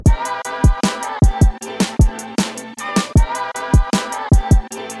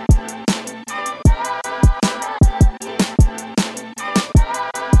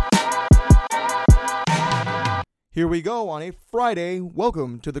Here we go on a Friday.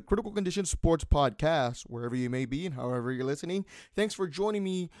 Welcome to the Critical Condition Sports Podcast, wherever you may be and however you're listening. Thanks for joining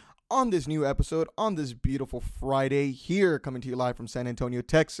me on this new episode on this beautiful Friday here, coming to you live from San Antonio,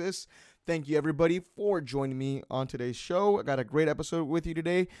 Texas. Thank you, everybody, for joining me on today's show. I got a great episode with you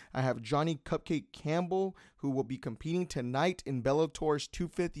today. I have Johnny Cupcake Campbell, who will be competing tonight in Bellator's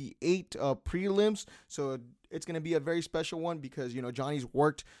 258 prelims. So it's going to be a very special one because, Johnny's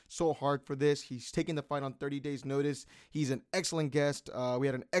worked so hard for this. He's taking the fight on 30 days notice. He's an excellent guest. We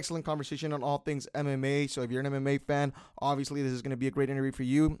had an excellent conversation on all things MMA. So if you're an MMA fan, obviously this is going to be a great interview for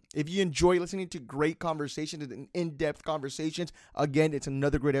you. If you enjoy listening to great conversations and in-depth conversations, again, it's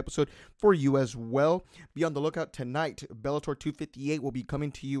another great episode for you as well. Be on the lookout tonight. Bellator 258 will be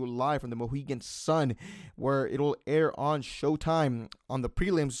coming to you live from the Mohegan Sun, where it'll air on Showtime. On the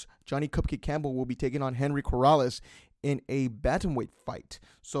prelims, Johnny Cupcake Campbell will be taking on Henry Corrales in a bantamweight fight.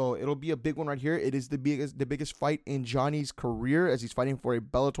 So it'll be a big one right here. It is the biggest fight in Johnny's career as he's fighting for a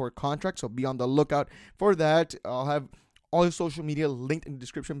Bellator contract. So be on the lookout for that. I'll have all his social media linked in the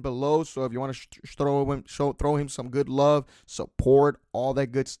description below. So if you want to throw him some good love, support, all that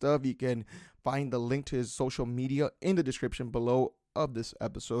good stuff, you can find the link to his social media in the description below of this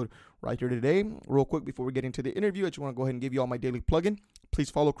episode right here today. Real quick before we get into the interview, I just want to go ahead and give you all my daily plug-in. Please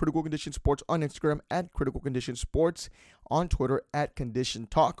follow Critical Condition Sports on Instagram at Critical Condition Sports, on Twitter at Condition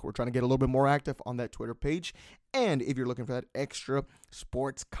Talk. We're trying to get a little bit more active on that Twitter page. And if you're looking for that extra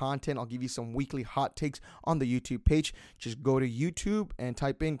sports content, I'll give you some weekly hot takes on the YouTube page. Just go to YouTube and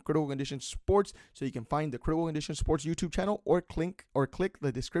type in Critical Condition Sports so you can find the Critical Condition Sports YouTube channel or click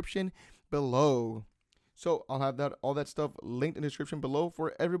the description below. So I'll have all that stuff linked in the description below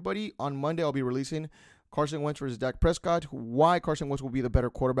for everybody. On Monday, I'll be releasing Carson Wentz versus Dak Prescott, why Carson Wentz will be the better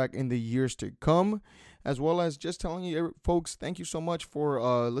quarterback in the years to come, as well as just telling you, folks, thank you so much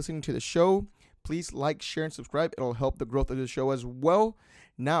for listening to the show. Please like, share, and subscribe. It'll help the growth of the show as well.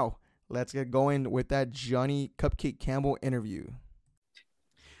 Now, let's get going with that Johnny Cupcake Campbell interview.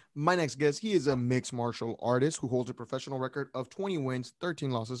 My next guest, he is a mixed martial artist who holds a professional record of 20 wins, 13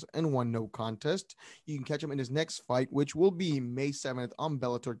 losses, and 1 no contest. You can catch him in his next fight, which will be May 7th on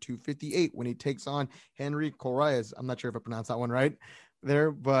Bellator 258 when he takes on Henry Corrales. I'm not sure if I pronounced that one right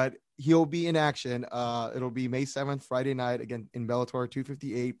there, but he'll be in action. It'll be May 7th, Friday night, again in Bellator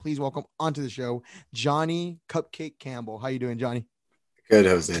 258. Please welcome onto the show, Johnny Cupcake Campbell. How you doing, Johnny? Good,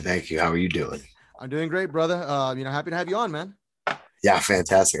 Jose. Thank you. How are you doing? I'm doing great, brother. Happy to have you on, man. Yeah,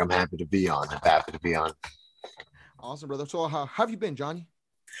 fantastic. I'm happy to be on. Awesome, brother. So how have you been, Johnny?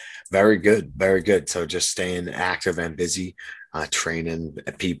 Very good. Very good. So just staying active and busy, training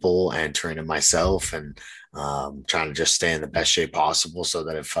people and training myself and trying to just stay in the best shape possible so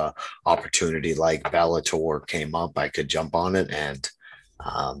that if opportunity like Bellator came up, I could jump on it. And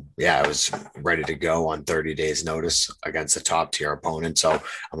I was ready to go on 30 days notice against a top tier opponent. So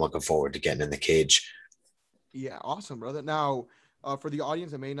I'm looking forward to getting in the cage. Yeah, awesome, brother. Now, for the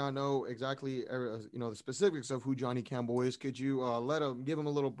audience that may not know exactly, the specifics of who Johnny Campbell is, could you give him a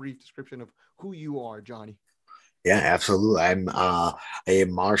little brief description of who you are, Johnny? Yeah, absolutely. I'm a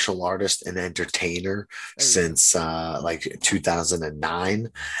martial artist and entertainer since 2009,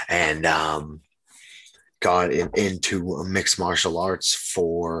 and got into mixed martial arts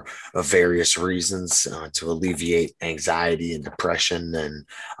for various reasons, to alleviate anxiety and depression, and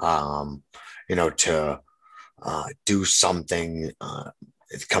to do something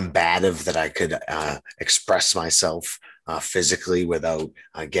combative that I could express myself physically without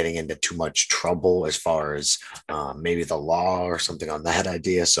getting into too much trouble as far as maybe the law or something on that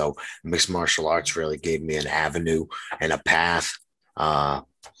idea. So mixed martial arts really gave me an avenue and a path to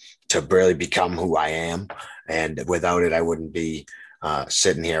really become who I am. And without it, I wouldn't be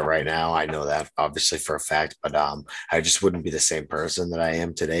sitting here right now. I know that obviously for a fact, but I just wouldn't be the same person that I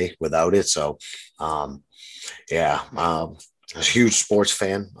am today without it. So I'm a huge sports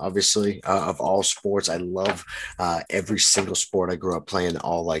fan, obviously, of all sports. I love every single sport. I grew up playing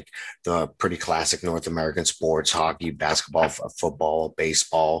all like the pretty classic North American sports: hockey, basketball, football,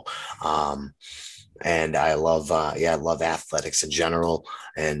 baseball. And I love athletics in general.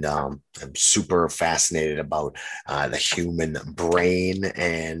 And I'm super fascinated about the human brain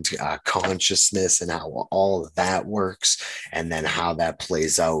and consciousness and how all of that works, and then how that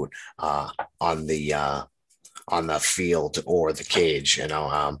plays out on the field or the cage.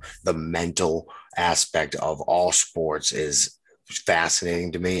 The mental aspect of all sports is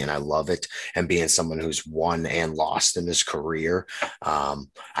fascinating to me, and I love it. And being someone who's won and lost in his career,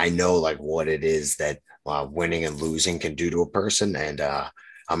 I know like what it is that winning and losing can do to a person. And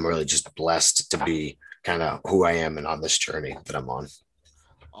I'm really just blessed to be kind of who I am and on this journey that I'm on.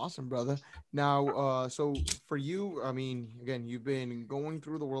 Awesome, brother. Now, so for you, I mean, again, you've been going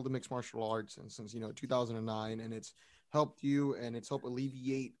through the world of mixed martial arts since 2009, and it's helped you and it's helped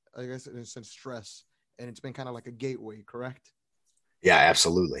alleviate, I guess, in a sense, stress, and it's been kind of like a gateway, correct? Yeah,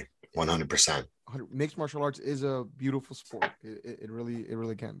 absolutely. 100%. Mixed martial arts is a beautiful sport. It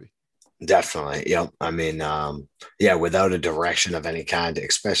really can be. Definitely. Yep. I mean, yeah, without a direction of any kind,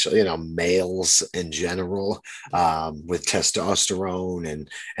 especially, males in general, with testosterone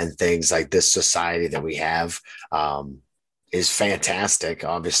and things like this society that we have, is fantastic.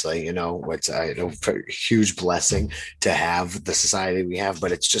 Obviously, it's a huge blessing to have the society we have,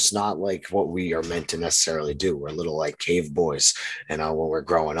 but it's just not like what we are meant to necessarily do. We're little like cave boys, when we're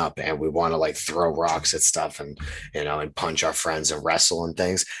growing up, and we want to like throw rocks at stuff and punch our friends and wrestle and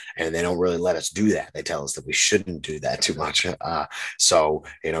things, and they don't really let us do that. They tell us that we shouldn't do that too much. So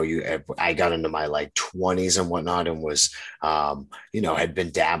I got into my like 20s and whatnot, and was had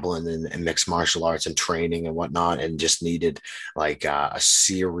been dabbling in mixed martial arts and training and whatnot, and just needed like a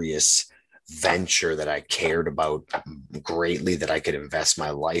serious venture that I cared about greatly, that I could invest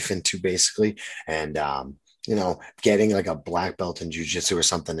my life into, basically. And getting like a black belt in jiu-jitsu or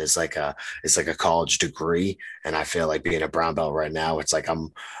something is like a college degree. And I feel like being a brown belt right now, it's like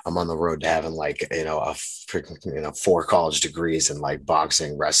I'm on the road to having like, a freaking, 4 college degrees in like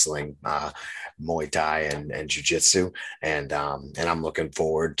boxing, wrestling, Muay Thai and jiu-jitsu. And I'm looking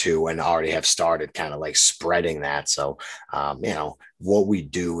forward to, and already have started kind of like spreading that. So, what we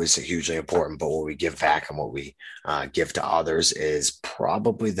do is hugely important, but what we give back and what we give to others is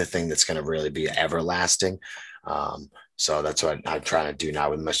probably the thing that's going to really be everlasting. So that's what I'm trying to do now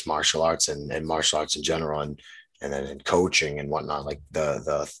with mixed martial arts and martial arts in general, and then in coaching and whatnot. Like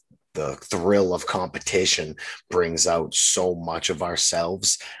the thrill of competition brings out so much of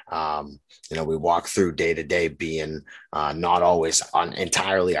ourselves. We walk through day to day being not always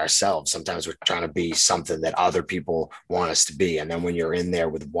entirely ourselves. Sometimes we're trying to be something that other people want us to be. And then when you're in there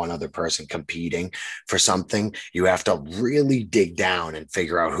with one other person competing for something, you have to really dig down and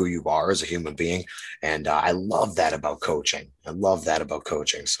figure out who you are as a human being. And I love that about coaching.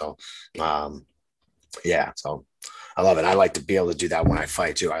 So, yeah. So I love it. I like to be able to do that when I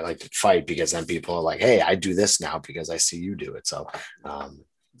fight too. I like to fight because then people are like, hey, I do this now because I see you do it. So,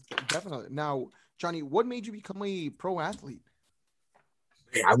 Definitely. Now, Johnny, what made you become a pro athlete?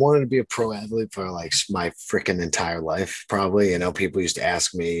 I wanted to be a pro athlete for like my freaking entire life. Probably, people used to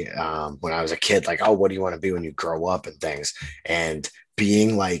ask me when I was a kid, like, oh, what do you want to be when you grow up and things? And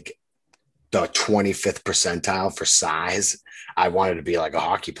being like the 25th percentile for size, I wanted to be like a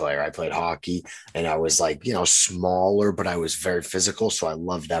hockey player. I played hockey, and I was like, smaller, but I was very physical. So I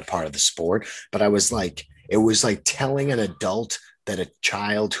loved that part of the sport. But it was like telling an adult that a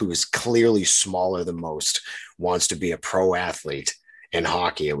child who is clearly smaller than most wants to be a pro athlete in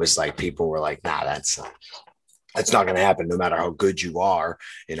hockey. It was like people were like, nah, that's not going to happen no matter how good you are.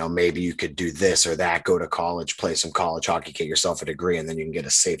 Maybe you could do this or that, go to college, play some college hockey, get yourself a degree, and then you can get a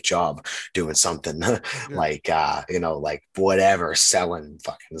safe job doing something Yeah. like, like whatever, selling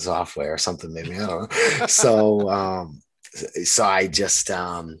fucking software or something, maybe. I don't know. So I just,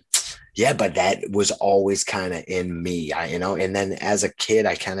 yeah, but that was always kind of in me, and then as a kid,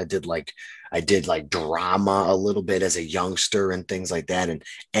 I did like drama a little bit as a youngster and things like that. And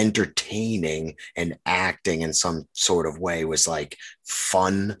entertaining and acting in some sort of way was like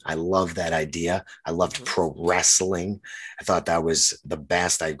fun. I love that idea. I loved Mhm. pro wrestling. I thought that was the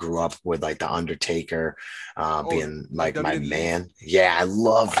best. I grew up with like the Undertaker Oh, being like like my WWE? man. Yeah, I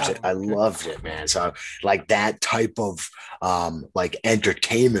loved it. Oh, I okay. loved it, man. So like that type of like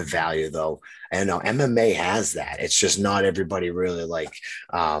entertainment value though. I know MMA has that. It's just not everybody really like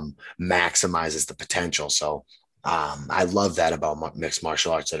maximizes the potential. So I love that about mixed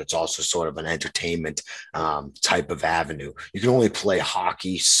martial arts, that it's also sort of an entertainment type of avenue. You can only play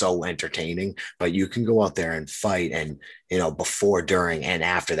hockey so entertaining, but you can go out there and fight, and before, during, and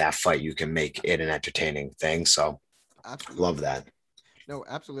after that fight, you can make it an entertaining thing. So love Absolutely. that. No,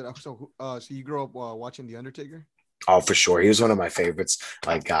 absolutely. So you grew up watching The Undertaker? Oh, for sure. He was one of my favorites.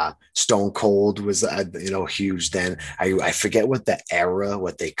 Like Stone Cold was, huge then. I forget what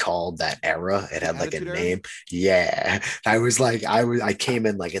they called that era. It The had like a Attitude Era? name. Yeah. I came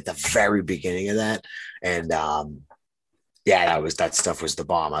in like at the very beginning of that. And yeah, that stuff was the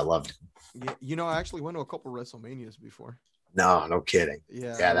bomb. I loved it. Yeah, I actually went to a couple WrestleManias before. No, no kidding.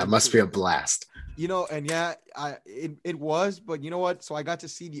 Yeah, I Yeah, that went must be a to blast. and yeah, it was, but you know what? So I got to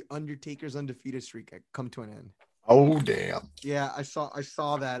see the Undertaker's undefeated streak come to an end. Oh, damn. Yeah, I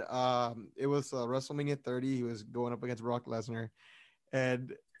saw that. It was WrestleMania 30. He was going up against Brock Lesnar,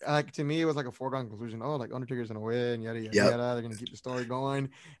 and like to me, it was like a foregone conclusion. Oh, like Undertaker's gonna win, yada yada Yep. yada. They're gonna keep the story going.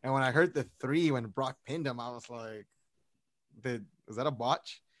 And when I heard the three when Brock pinned him, I was like, is that a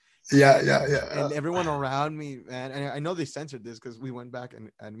botch?" Yeah, And yeah, yeah. everyone around me, man, and I know they censored this because we went back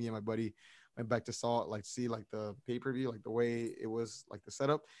and me and my buddy went back to saw like see like the pay-per-view, like the way it was like the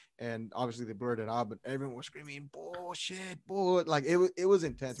setup, and obviously they blurred it out, but everyone was screaming bullshit, bull, like it was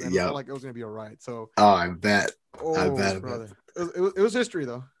intense, man. It felt Yep. like it was gonna be a riot. So, Oh, I bet. I oh bet. I bet. brother, it was history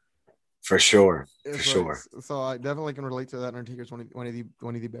though. For sure. For So, sure. so I definitely can relate to that. Undertaker's one of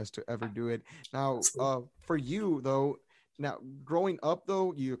the best to ever do it. Now, for you though, now growing up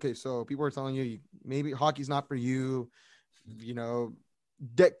though, you okay? So people are telling you, maybe hockey's not for you. You know,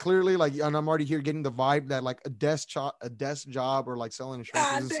 clearly, like, and I'm already here getting the vibe that like a desk job or like selling insurance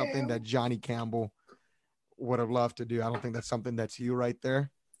God is something damn. that Johnny Campbell would have loved to do. I don't think that's something that's you right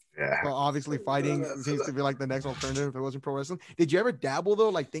there. Yeah. So obviously fighting seems to be like the next alternative if it wasn't pro wrestling. Did you ever dabble though,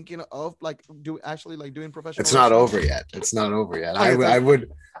 like thinking of like doing professional It's not wrestling? over yet. It's not over yet. Okay, I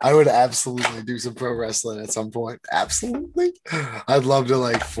would I would absolutely do some pro wrestling at some point. Absolutely. I'd love to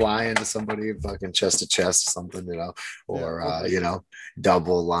like fly into somebody fucking chest to chest or something, yeah, or for sure.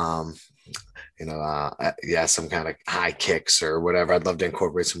 double yeah, some kind of high kicks or whatever. I'd love to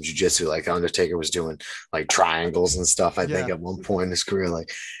incorporate some jujitsu, like Undertaker was doing, like triangles and stuff. I think Yeah, at one point in his career,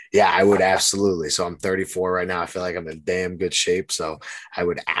 like, yeah, I would absolutely. So I'm 34 right now. I feel like I'm in damn good shape. So I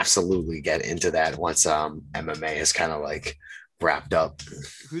would absolutely get into that once MMA is kind of like wrapped up.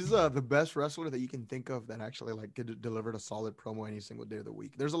 who's the best wrestler that you can think of that actually like delivered a solid promo any single day of the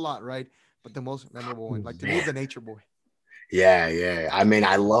week? There's a lot, right? But the most memorable one, like to me, is the Man. Nature Boy. Yeah, yeah. I mean,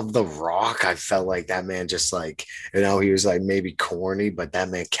 I love The Rock. I felt like that man just like, he was like maybe corny, but that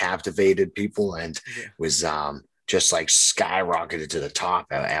man captivated people and Yeah. was just like skyrocketed to the top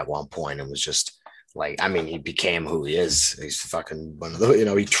at one point and was just like, I mean, he became who he is. He's fucking one of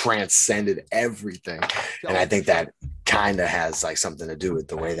the, he transcended everything. And I Oh, for think sure. that kind of has like something to do with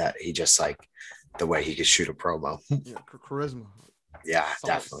the way that he just like the way he could shoot a promo. Yeah, charisma. Yeah,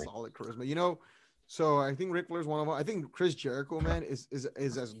 Solid, definitely. solid charisma. So I think Ric Flair's one of them. I think Chris Jericho, man, is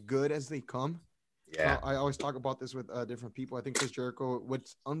as good as they come. Yeah. I always talk about this with different people. I think Chris Jericho.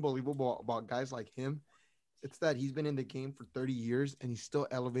 What's unbelievable about guys like him, it's that he's been in the game for 30 years and he's still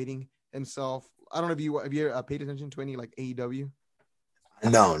elevating himself. I don't know if you have you paid attention to any like AEW.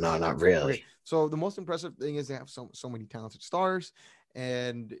 No, no, not Okay, really. so the most impressive thing is they have so many talented stars,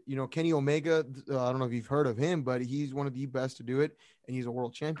 and Kenny Omega. I don't know if you've heard of him, but he's one of the best to do it, and he's a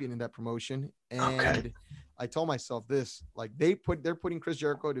world champion in that promotion. Okay. And I tell myself this: like they're putting Chris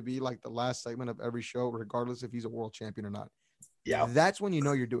Jericho to be like the last segment of every show, regardless if he's a world champion or not. Yeah, That's when you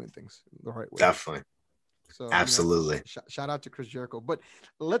know you're doing things the right way. definitely. So, Absolutely. shout out to Chris Jericho. But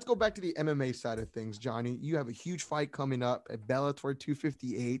let's go back to the MMA side of things, Johnny. You have a huge fight coming up at Bellator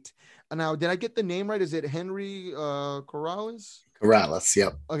 258. Now, did I get the name right? Is it Henry Corrales? Corrales.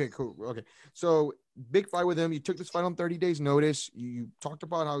 Yep. Okay, cool. Okay. So, big fight with him. You took this fight on 30 days notice. You talked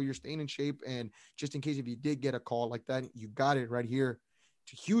about how you're staying in shape. And just in case if you did get a call like that, you got it right here.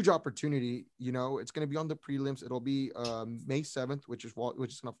 It's a huge opportunity. It's going to be on the prelims. It'll be May 7th, which is going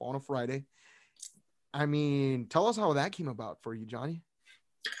to fall on a Friday. I mean, tell us how that came about for you, Johnny.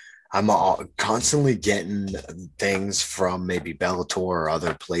 I'm constantly getting things from maybe Bellator or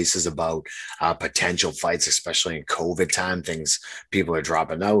other places about potential fights, especially in COVID time. People are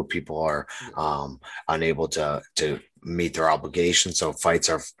dropping out. People are unable to meet their obligations. So fights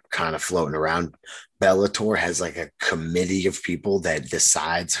are kind of floating around. Bellator has like a committee of people that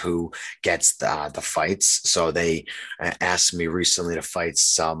decides who gets the fights. So they asked me recently to fight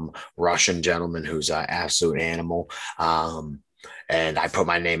some Russian gentleman who's an absolute animal. And I put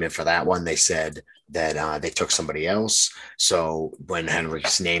my name in for that one. They said that they took somebody else. So when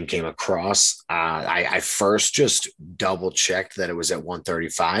Henry's name came across, I first just double checked that it was at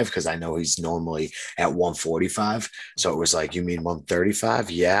 135 because I know he's normally at 145. So it was like, you mean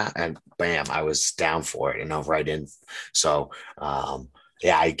 135? Yeah. And bam, I was down for it, right in. So,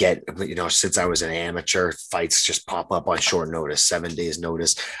 yeah, I get, since I was an amateur, fights just pop up on short notice, 7 days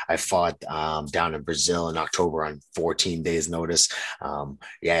notice. I fought down in Brazil in October on 14 days notice.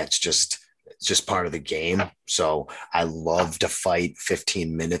 Yeah, it's just part of the game. So I love to fight.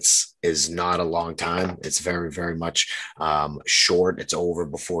 15 minutes is not a long time. It's very, very much short. It's over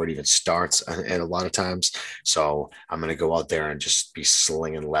before it even starts and a lot of times. So I'm going to go out there and just be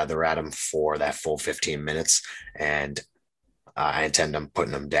slinging leather at him for that full 15 minutes. And I intend on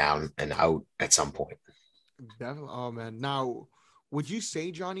putting them down and out at some point. Definitely. Oh man. Now, would you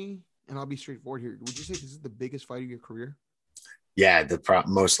say, Johnny, and I'll be straightforward here, would you say this is the biggest fight of your career? Yeah,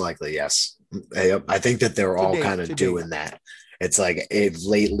 most likely, yes. I think that they're all kind of To date. doing that. it's like it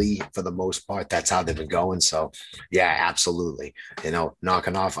lately, for the most part, that's how they've been going. So, yeah, absolutely.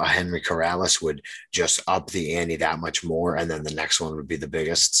 Knocking off a Henry Corrales would just up the ante that much more, and then the next one would be the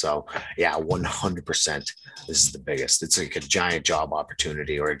biggest. So, yeah, 100%. This is the biggest. It's like a giant job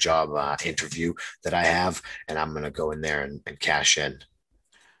opportunity or a job interview that I have, and I'm gonna go in there and cash in.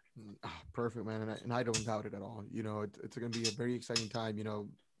 Perfect, man, and I don't doubt it at all. It's going to be a very exciting time.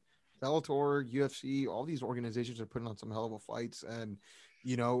 Bellator, UFC, all these organizations are putting on some hell of a fights, and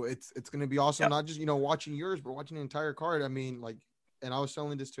it's going to be awesome. Yep. Not just watching yours, but watching the entire card. I mean, like, and I was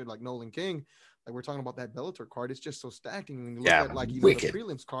telling this to like Nolan King, like we're talking about that Bellator card. It's just so stacked. And when you look at like the wicked.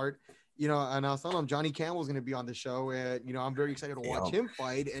 prelims card, and I was telling him Johnny Campbell's going to be on the show, and I'm very excited to watch him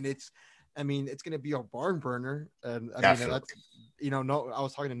fight, and I mean, it's going to be a barn burner, and I mean that's no. I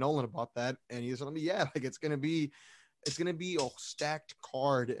was talking to Nolan about that, and he was telling me, yeah, like it's going to be a stacked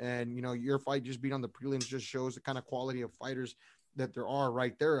card, and your fight just being on the prelims just shows the kind of quality of fighters that there are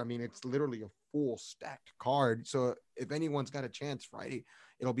right there. I mean, it's literally a full stacked card. So if anyone's got a chance Friday,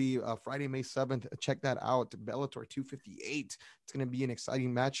 it'll be Friday, May 7th. Check that out. Bellator 258. It's going to be an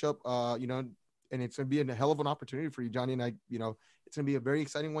exciting matchup. And it's going to be a hell of an opportunity for you, Johnny. And it's going to be a very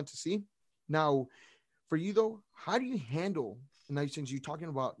exciting one to see. Now, for you though, how do you handle? And since you're talking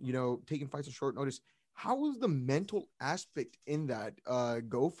about taking fights on short notice, how was the mental aspect in that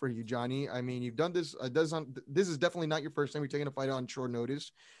go for you, Johnny? I mean, you've done this. This is definitely not your first time you're taking a fight on short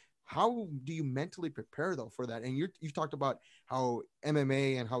notice. How do you mentally prepare though for that? And you've talked about how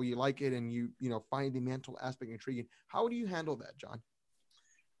MMA and how you like it, and you find the mental aspect intriguing. How do you handle that, John?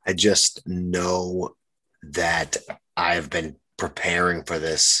 I just know that I've been preparing for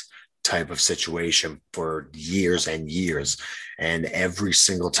this type of situation for years and years. And every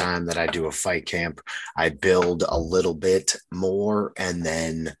single time that I do a fight camp, I build a little bit more, and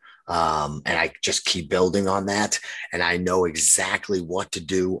then and I just keep building on that. And I know exactly what to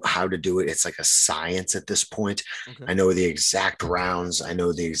do, how to do it. It's like a science at this point. Okay. I know the exact rounds. I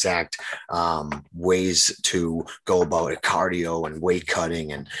know the exact ways to go about it, cardio and weight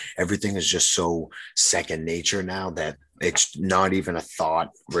cutting, and everything is just so second nature now that it's not even a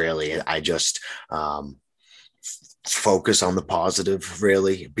thought, really. I just focus on the positive,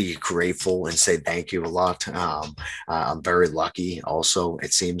 really be grateful and say thank you a lot. I'm very lucky also,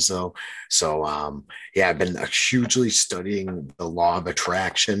 it seems though. So yeah, I've been hugely studying the law of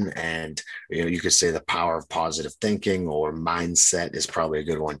attraction, and you could say the power of positive thinking or mindset is probably a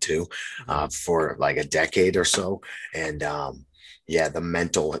good one too, for like a decade or so. And yeah, the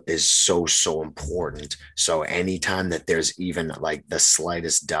mental is so important. So anytime that there's even like the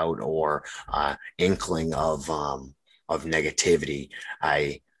slightest doubt or inkling of negativity,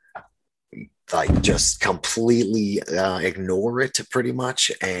 I like just completely ignore it pretty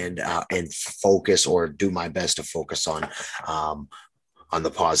much, and focus, or do my best to focus on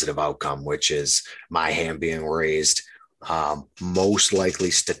the positive outcome, which is my hand being raised, most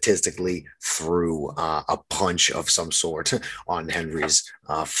likely statistically through a punch of some sort on Henry's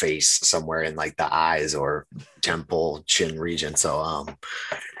face, somewhere in like the eyes or temple chin region. So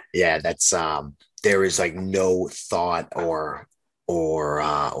yeah, that's there is like no thought or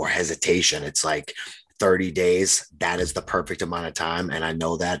hesitation. It's like 30 days. That is the perfect amount of time, and I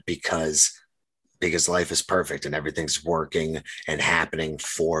know that because life is perfect and everything's working and happening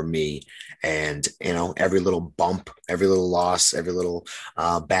for me. And, every little bump, every little loss, every little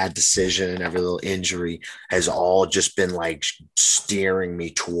bad decision, every little injury has all just been like steering me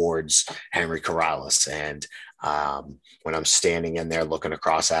towards Henry Corrales. And when I'm standing in there looking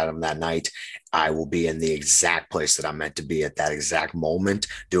across at him that night, I will be in the exact place that I'm meant to be at that exact moment,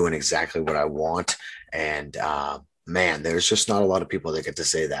 doing exactly what I want. And, man, there's just not a lot of people that get to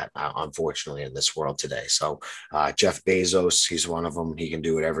say that, unfortunately, in this world today. So Jeff Bezos, he's one of them. He can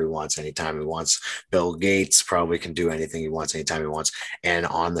do whatever he wants, anytime he wants. Bill Gates probably can do anything he wants, anytime he wants. And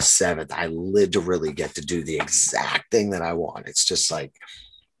on the 7th, I literally get to do the exact thing that I want. It's just like,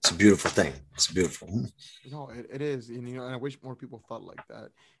 it's a beautiful thing. It's beautiful. No, it is. And, and I wish more people thought like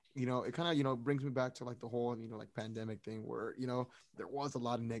that. It kind of, brings me back to like the whole, like pandemic thing where, there was a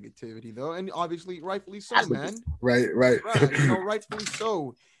lot of negativity though. And obviously rightfully so, man. Right. Rightfully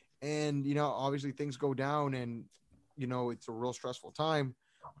so. And, obviously things go down, and, it's a real stressful time,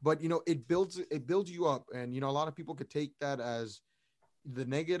 but, it builds you up. And, a lot of people could take that as the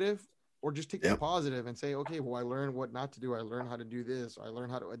negative, or just take the positive and say, okay, well, I learned what not to do. I learned how to do this. I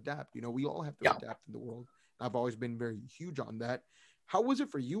learned how to adapt. We all have to adapt in the world. I've always been very huge on that. How was it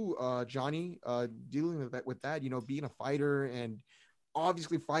for you, Johnny, dealing with that, being a fighter and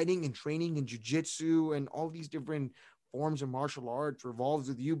obviously fighting and training in jiu-jitsu and all these different forms of martial arts revolves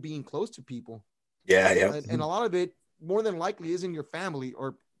with you being close to people. Yeah. And a lot of it, more than likely isn't your family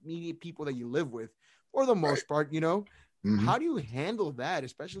or immediate people that you live with, for the most part, you know. Mm-hmm. How do you handle that,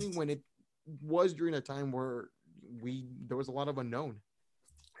 especially when it was during a time where there was a lot of unknown?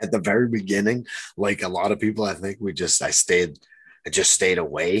 At the very beginning, like a lot of people, I think I just stayed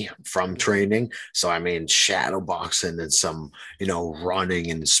away from Yeah, training. So I mean, shadow boxing and some, running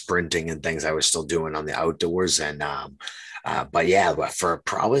and sprinting and things I was still doing on the outdoors. And but yeah, but for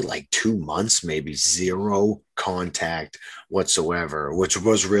probably like 2 months, maybe zero contact whatsoever, which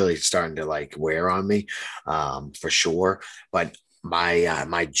was really starting to like wear on me, for sure. But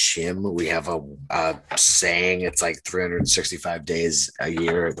my gym, we have a saying, it's like 365 days a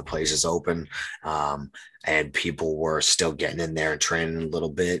year the place is open, and people were still getting in there and training a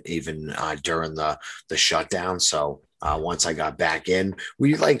little bit even during the shutdown. So once I got back in,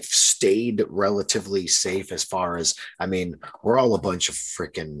 we like stayed relatively safe as far as, I mean, we're all a bunch of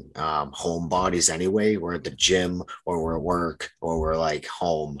freaking homebodies anyway. We're at the gym or we're at work or we're like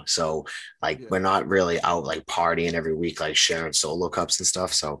home. So like yeah, we're not really out like partying every week, like sharing solo cups and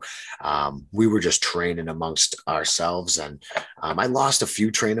stuff. So we were just training amongst ourselves. And I lost a few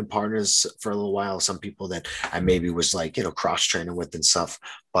training partners for a little while. Some people that I maybe was like, cross training with and stuff.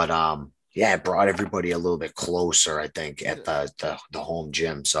 But yeah, it brought everybody a little bit closer, I think, yeah. at the home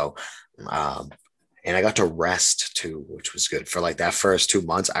gym. So um, and I got to rest too, which was good for like that first 2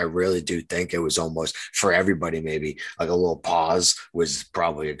 months. I really do think it was almost for everybody, maybe like a little pause was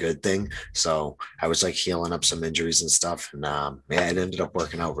probably a good thing. So I was like healing up some injuries and stuff. And yeah, it ended up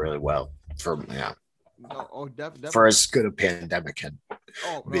working out really well for, yeah, No, oh, for definitely. as good a pandemic can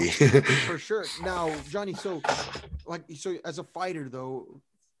Oh no, be. for sure. Now, Johnny, so like, so as a fighter though,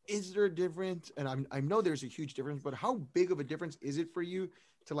 is there a difference? And I know there's a huge difference, but how big of a difference is it for you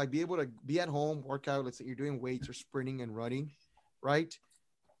to like be able to be at home, work out? Let's say you're doing weights or sprinting and running, right?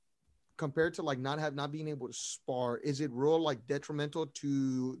 Compared to like not being able to spar, is it real like detrimental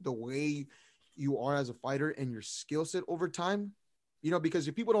to the way you are as a fighter and your skill set over time? You know, because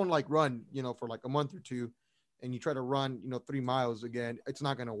if people don't like run, you know, for like a month or two, and you try to run, you know, 3 miles again, it's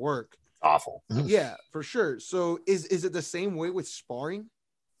not going to work. Awful. Yeah, for sure. So is it the same way with sparring?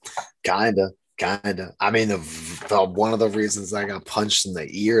 Kinda, kinda. I mean, the one of the reasons I got punched in the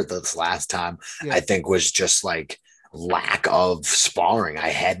ear this last time, I Yeah, think, was just like lack of sparring. I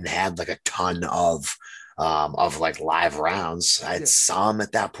hadn't had like a ton of like live rounds. I had yeah, some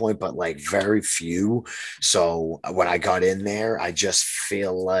at that point, but like very few. So when I got in there, I just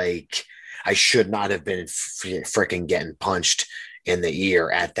feel like I should not have been freaking getting punched in the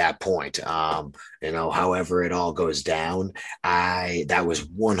ear at that point. However it all goes down, I that was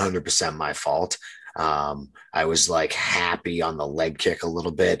 100% my fault. I was like happy on the leg kick a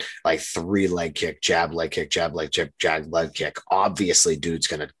little bit, like 3 leg kick, jab, leg kick, jab, leg kick, jab, leg kick. Obviously, dude's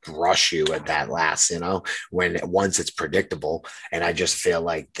gonna rush you at that last, when once it's predictable. And I just feel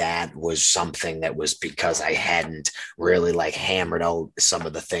like that was something that was because I hadn't really like hammered out some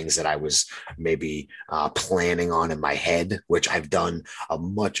of the things that I was maybe planning on in my head, which I've done a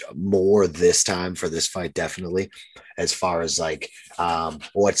much more this time for this fight, definitely. As far as like,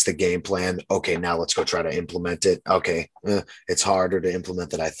 what's the game plan? Okay, now let's go try to implement it. Okay, it's harder to implement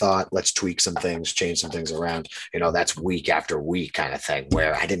than I thought. Let's tweak some things, change some things around. That's week after week kind of thing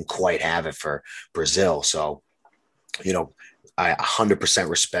where I didn't quite have it for Brazil. So, you know, I 100%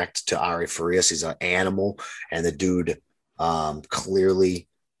 respect to Ari Farias. He's an animal, and the dude clearly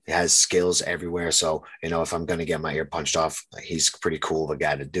has skills everywhere. So, if I'm going to get my ear punched off, he's pretty cool of a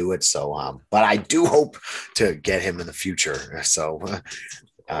guy to do it. So, but I do hope to get him in the future. So,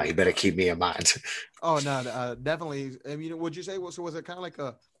 you better keep me in mind. oh no, definitely. I mean, would you say, so was it kind of like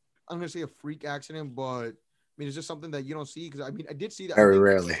a, I'm gonna say a freak accident, but I mean, it's just something that you don't see? Because I mean, I did see that. I Very think,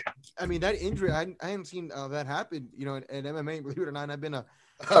 rarely. I mean, that injury, I hadn't seen that happen, you know, in MMA, believe it or not. And All I've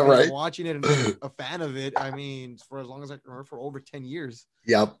been right. watching it and a fan of it. I mean, for as long as I can remember, for over 10 years.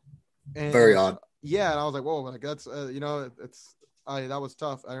 Yep. And Very odd. yeah, and I was like, whoa, like that's, that was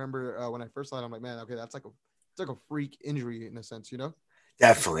tough. I remember when I first saw it, I'm like, man, okay, it's like a freak injury in a sense, you know?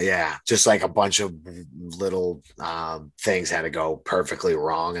 Definitely, yeah. Just like a bunch of little things had to go perfectly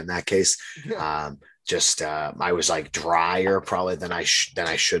wrong in that case. Yeah. Just I was like drier probably than I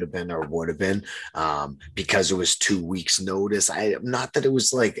should have been or would have been, because it was 2 weeks notice. I not that it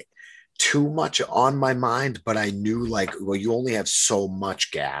was like too much on my mind, but I knew like, well, you only have so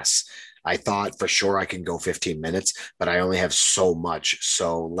much gas. I thought for sure I can go 15 minutes, but I only have so much.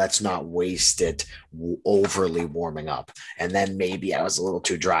 So let's not waste it overly warming up. And then maybe I was a little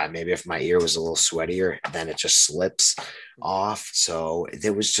too dry. Maybe if my ear was a little sweatier, then it just slips off. So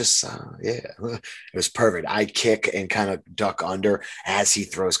it was just, yeah, it was perfect. I kick and kind of duck under as he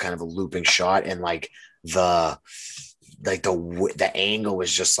throws kind of a looping shot. And like the like the angle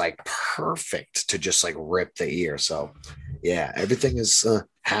was just like perfect to just like rip the ear. So yeah, everything is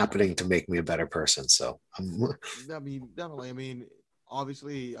happening to make me a better person. So I mean, definitely. I mean,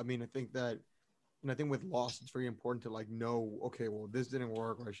 obviously, I mean, I think that, and I think with loss, it's very important to like know, okay, well, this didn't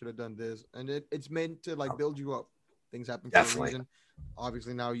work, or I should have done this, and it's meant to like build you up. Things happen for a definitely, reason.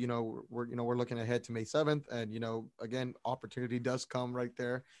 Obviously, now we're looking ahead to May 7th, and again, opportunity does come right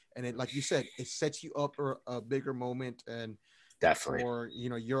there, and it, like you said, it sets you up for a bigger moment, and definitely. for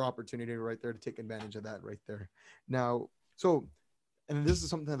your opportunity right there to take advantage of that right there. Now, so, and this is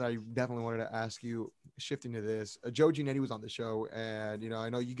something that I definitely wanted to ask you. Shifting to this, Joe Giannetti was on the show, and I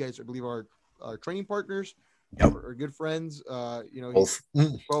know you guys, I believe, are training partners, Yep. or good friends. He's Both.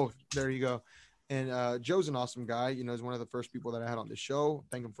 both. There you go. And Joe's an awesome guy. He's one of the first people that I had on the show.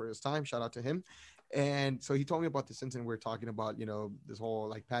 Thank him for his time. Shout out to him. And so he told me about this incident we are talking about. This whole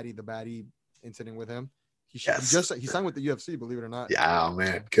like Patty the Batty incident with him. Yes. He signed with the UFC, believe it or not. Yeah, oh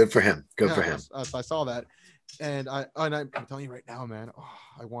man, good for him. Good for Yeah, him. I saw that, and I'm telling you right now, man. Oh,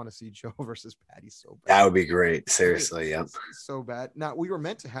 I want to see Joe versus Patty so bad. That would be great. Seriously, yep. So bad. Now we were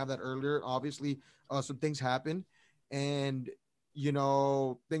meant to have that earlier. Obviously, some things happened, and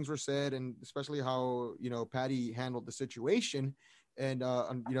things were said, and especially how Patty handled the situation, and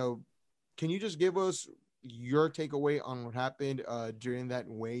can you just give us your takeaway on what happened during that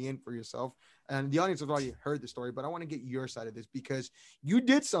weigh-in for yourself? And the audience has already heard the story, but I want to get your side of this because you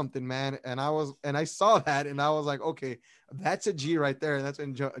did something, man. And I saw that, and I was like, okay, that's a G right there. And that's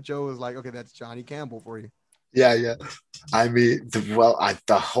when Joe was like, okay, that's Johnny Campbell for you. Yeah, yeah. I mean,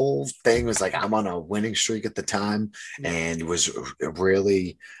 the whole thing was like I'm on a winning streak at the time, and was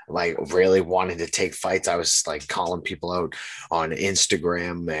really wanting to take fights. I was like calling people out on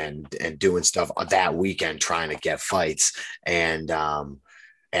Instagram and doing stuff that weekend trying to get fights, and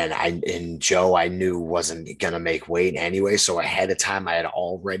Joe I knew wasn't gonna make weight anyway. So ahead of time, I had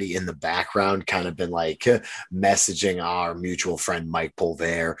already in the background kind of been like messaging our mutual friend Mike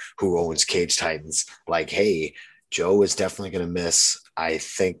Pulver, who owns Cage Titans, like, hey, Joe is definitely gonna miss. I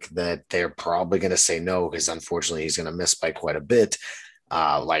think that they're probably gonna say no because unfortunately he's gonna miss by quite a bit.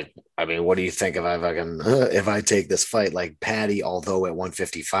 I mean, what do you think if if I take this fight? Like Patty, although at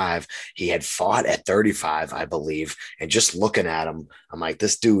 155, he had fought at 35, I believe, and just looking at him, I'm like,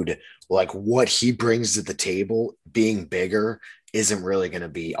 this dude, like what he brings to the table, being bigger, isn't really going to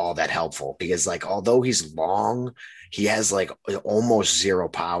be all that helpful because, like, although he's long, he has like almost zero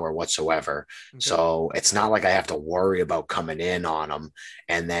power whatsoever. Okay. So it's not like I have to worry about coming in on him.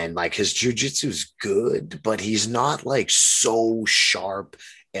 And then, like, his jujitsu is good, but he's not like so sharp.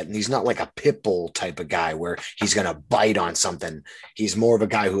 And he's not like a pit bull type of guy where he's going to bite on something. He's more of a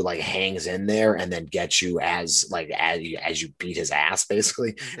guy who like hangs in there and then gets you as you beat his ass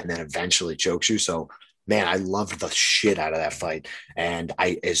basically, and then eventually chokes you. So man, I loved the shit out of that fight. And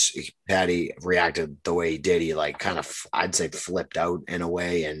as Patty reacted the way he did, he like kind of, I'd say, flipped out in a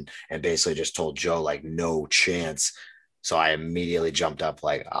way and basically just told Joe like no chance. So I immediately jumped up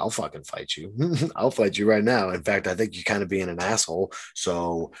like, I'll fucking fight you. I'll fight you right now. In fact, I think you're kind of being an asshole.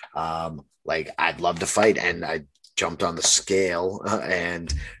 So like I'd love to fight. And I jumped on the scale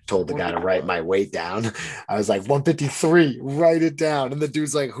and told the guy to write my weight down. I was like 153, write it down. And the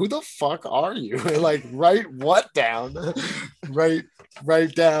dude's like, who the fuck are you? Like, write what down? write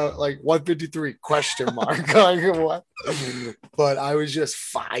down like 153 question mark. Like, what? But I was just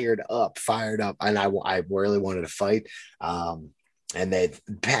fired up. And I really wanted to fight. And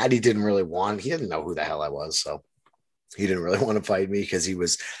Patty didn't really want, he didn't know who the hell I was. So he didn't really want to fight me because he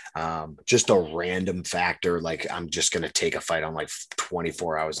was just a random factor. Like, I'm just going to take a fight on like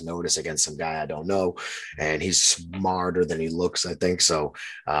 24 hours notice against some guy I don't know. And he's smarter than he looks, I think. So,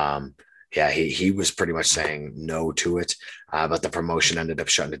 yeah, he was pretty much saying no to it. But the promotion ended up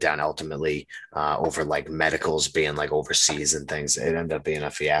shutting it down ultimately over like medicals being like overseas and things. It ended up being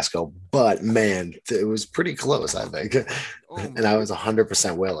a fiasco. But man, it was pretty close, I think. And I was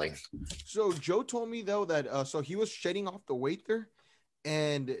 100% willing. So Joe told me though that so he was shedding off the weight there,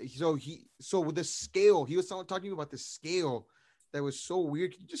 and so with the scale, he was talking about the scale that was so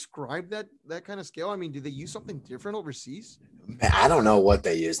weird. Can you describe that kind of scale? I mean, did they use something different overseas? I don't know what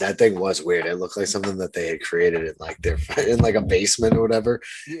they used. That thing was weird. It looked like something that they had created in like a basement or whatever.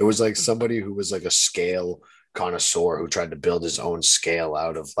 Yeah. It was like somebody who was like a scale connoisseur who tried to build his own scale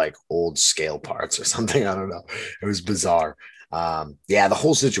out of like old scale parts or something. I don't know. It was bizarre. Yeah, the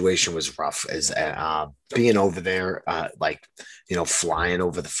whole situation was rough as being over there, flying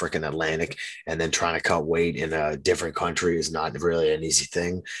over the freaking Atlantic and then trying to cut weight in a different country is not really an easy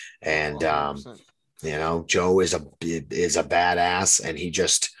thing. And, Joe is a badass, and he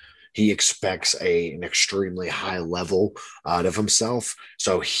just he expects an extremely high level out of himself.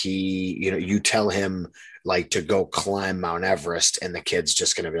 So you tell him like to go climb Mount Everest, and the kid's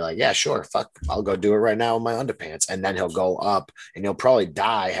just going to be like, yeah, sure, fuck, I'll go do it right now in my underpants. And then he'll go up and he'll probably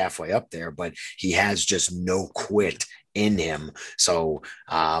die halfway up there, but he has just no quit in him. So,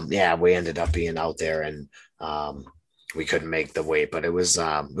 yeah, we ended up being out there, and we couldn't make the weight, but it was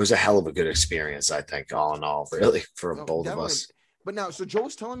a hell of a good experience, I think, all in all, really, for both of us. But now, so Joe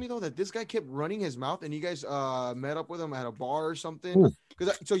was telling me though that this guy kept running his mouth, and you guys met up with him at a bar or something.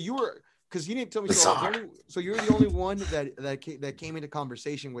 Because he didn't tell me. So you're the only one that came into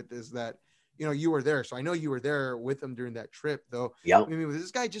conversation with this, that you were there. So I know you were there with him during that trip, though. Yeah. I mean, was this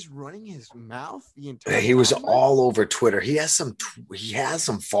guy just running his mouth the entire time? He was all over Twitter. He has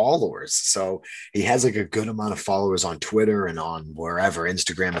some followers, so he has like a good amount of followers on Twitter and on wherever,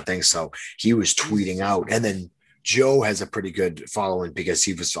 Instagram and things. So he was tweeting out, and then Joe has a pretty good following because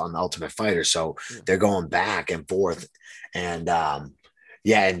he was on the Ultimate Fighter. So they're going back and forth, and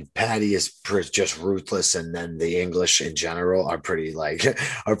yeah, and Patty is just ruthless, and then the English in general are pretty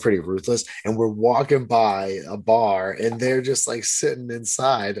ruthless. And we're walking by a bar, and they're just like sitting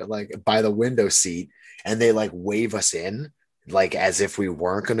inside, like by the window seat, and they like wave us in, like as if we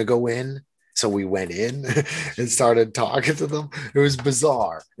weren't going to go in. So we went in and started talking to them. It was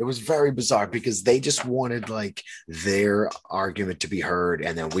bizarre. It was very bizarre because they just wanted like their argument to be heard,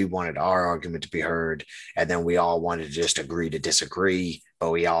 and then we wanted our argument to be heard, and then we all wanted to just agree to disagree, but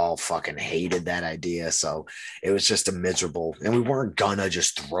we all fucking hated that idea. So it was just a miserable, and we weren't gonna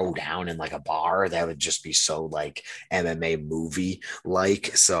just throw down in like a bar. That would just be so like MMA movie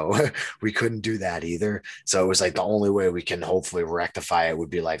like. So we couldn't do that either. So it was like the only way we can hopefully rectify it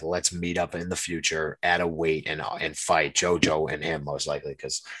would be like, let's meet up in the future at a weight and fight JoJo and him, most likely,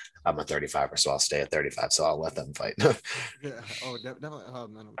 because I'm a 35er, so I'll stay at 35. So I'll let them fight. Yeah. Oh, definitely. Oh,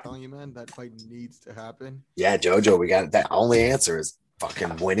 man, I'm telling you, man, that fight needs to happen. Yeah, JoJo, we got that. Only answer is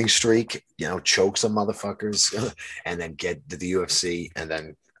fucking winning streak, choke some motherfuckers and then get to the UFC and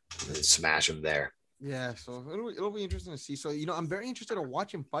then smash them there. Yeah, so it'll be interesting to see. So, I'm very interested to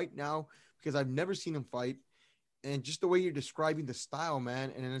watch him fight now because I've never seen him fight. And just the way you're describing the style,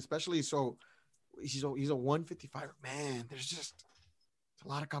 man, and especially so he's a 155, man. There's just a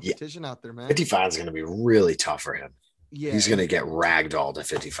lot of competition out there, man. 55 is going to be really tough for him. Yeah, he's going to get ragdolled at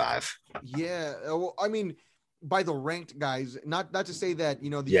 55. Yeah, well, I mean, by the ranked guys, not to say that the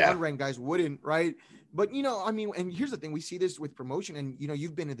unranked guys wouldn't, right? But I mean, and here's the thing: we see this with promotion, and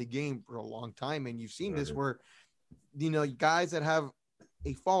you've been in the game for a long time, and you've seen this where guys that have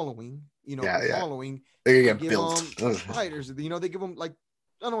a following, following, they get built. Fighters, they give them like,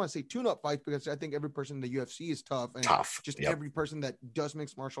 I don't want to say tune-up fights because I think every person in the UFC is tough, and every person that does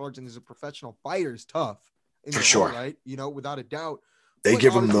mixed martial arts and is a professional fighter is tough. For sure, right? Without a doubt. They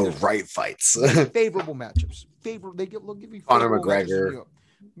give them the right fights. Favorable matchups. They'll give you Conor McGregor.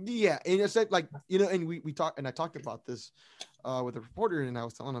 Yeah, and it's like and we talked, and I talked about this with a reporter, and I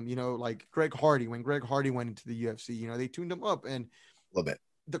was telling him, like Greg Hardy, when Greg Hardy went into the UFC, they tuned him up, and a little bit.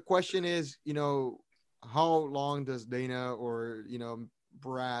 The question is, how long does Dana or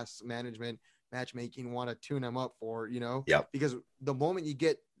brass management matchmaking want to tune him up for? Because the moment you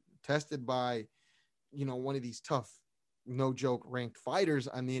get tested by one of these tough, no joke ranked fighters,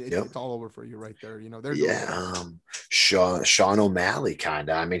 I mean, it's all over for you right there. Sean O'Malley kind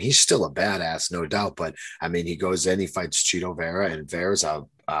of. I mean, he's still a badass, no doubt, but I mean, he goes in, he fights Chito Vera, and Vera's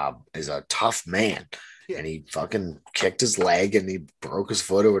is a tough man. Yeah. And he fucking kicked his leg and he broke his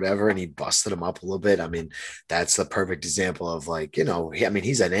foot or whatever, and he busted him up a little bit. I mean, that's the perfect example of like,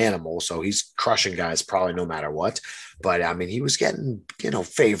 he's an animal, so he's crushing guys probably no matter what. But I mean, he was getting,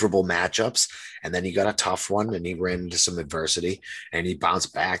 favorable matchups, and then he got a tough one and he ran into some adversity and he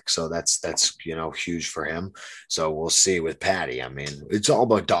bounced back. So that's huge for him. So we'll see with Patty. I mean, it's all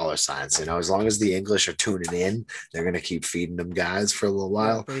about dollar signs, as long as the English are tuning in, they're going to keep feeding them guys for a little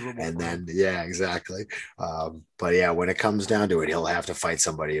while. And then, yeah, exactly. But yeah, when it comes down to it, he'll have to fight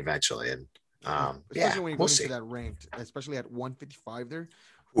somebody eventually. And especially when you go into that ranked, especially at 155 there.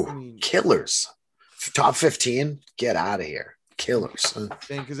 Ooh, I mean, killers. Top 15, get out of here. Killers.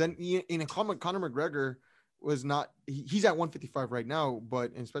 Because then Conor McGregor was not, he's at 155 right now,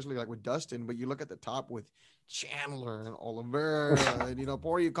 but especially like with Dustin, but you look at the top with Chandler and Oliveira, and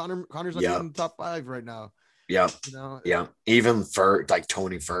Poirier, Conor's like in the top 5 right now. Yep. Even for like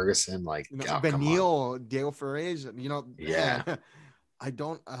Tony Ferguson, like Beneil, Diego Ferreira, yeah. Man, I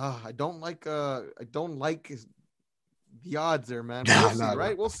don't like the odds there, man.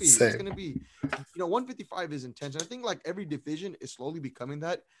 We'll see. It's gonna be 155 is intense. I think like every division is slowly becoming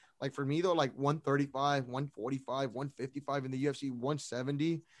that. Like for me though, like 135, 145, 155 in the UFC,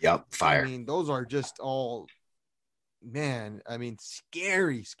 170. Yep, I fire. mean, those are just all, man. I mean,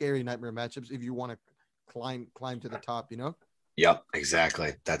 scary, scary nightmare matchups if you want to climb to the top. Yep,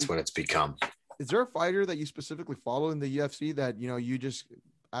 exactly. That's Is, what it's become. is there a fighter that you specifically follow in the UFC that you just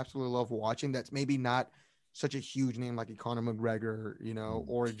absolutely love watching? That's maybe not such a huge name like a Conor McGregor,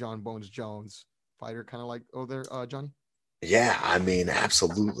 or a John Bones Jones fighter, kind of like there, Johnny. Yeah, I mean,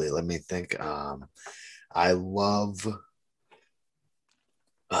 absolutely. Let me think. I love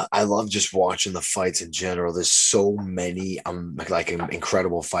I love just watching the fights in general. There's so many like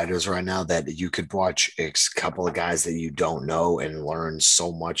incredible fighters right now that you could watch a couple of guys that you don't know and learn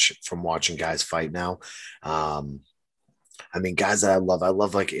so much from watching guys fight now. Um, I mean, guys that I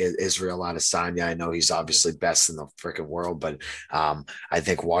love like Israel Adesanya. I know he's Yeah. obviously best in the freaking world, but I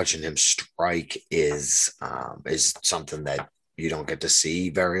think watching him strike is something that you don't get to see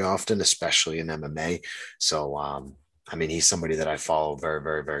very often, especially in MMA. So, I mean, he's somebody that I follow very,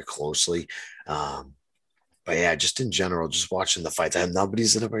 very, very closely. Um, but yeah, just in general, just watching the fights. I have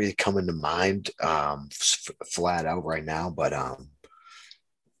nobody's that really coming to mind flat out right now, but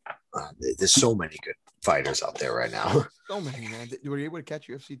there's so many good fighters out there right now. So many, man. Were you able to catch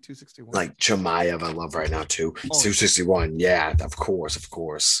UFC 261? Like Chimaev, I love right now too. Oh, 261, yeah, of course, of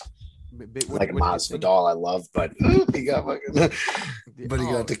course. what Like what did you think? Masvidal, I love, but he got but he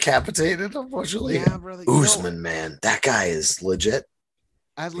got Oh, decapitated, unfortunately. yeah, brother. Usman, man, that guy is legit.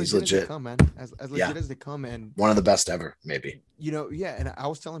 As He's legit as they legit. come, man. As Yeah, legit as they come, and one of the best ever, maybe. yeah. And I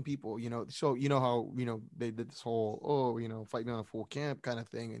was telling people, so how they did this whole fight me on a full camp kind of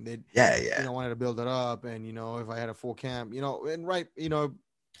thing, and they Yeah, yeah, wanted to build it up, and if I had a full camp, and right,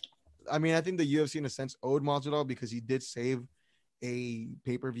 I mean, I think the UFC in a sense owed Masvidal because he did save a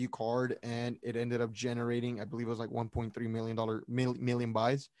pay-per-view card and it ended up generating, I believe it was like $1.3 million million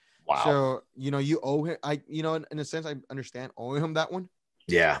wow. so you owe him. In a sense I understand owing him that one.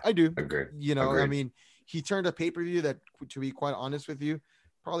 Yeah, I do. agreed. I Agreed. mean, he turned a pay-per-view that, to be quite honest with you,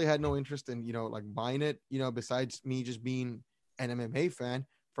 probably had no interest in like buying it, besides me just being an MMA fan.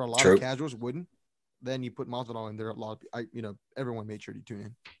 For a lot of True. casuals wouldn't. Then you put Masvidal in there, a lot of everyone made sure to tune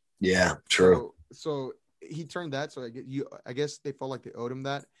in. Yeah, true. So he turned that. So I guess they felt like they owed him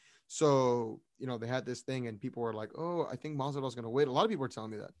that. So they had this thing, and people were like, "Oh, I think Masvidal's going to win." A lot of people were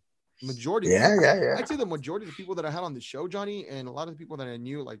telling me that. Majority, Yeah, yeah, yeah. I'd say the majority of the people that I had on the show, Johnny, and a lot of the people that I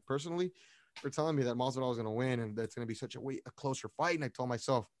knew, like personally, were telling me that Masvidal was going to win, and that's going to be such a closer fight. And I told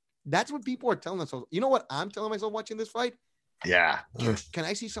myself, that's what people are telling themselves. You know what I'm telling myself watching this fight? Yeah. Can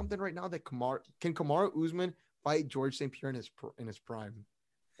I see something right now that Kamaru Usman fight George St. Pierre in his prime?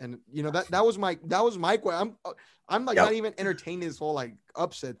 And that was my question. I'm like not even entertaining this whole like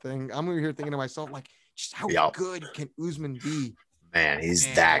upset thing. I'm over here thinking to myself like, just how good can Usman be? Man,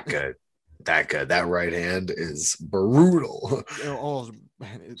 he's that good. That good. That right hand is brutal. Oh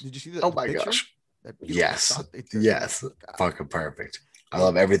man, did you see that? Oh my gosh. Yes. Yes. Fucking perfect. I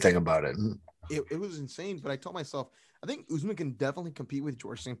love everything about it. It was insane, but I told myself, I think Usman can definitely compete with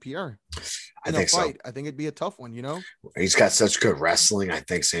George St. Pierre. I think so. I think it'd be a tough one, He's got such good wrestling. I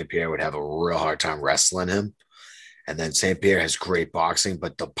think St. Pierre would have a real hard time wrestling him. And then St. Pierre has great boxing,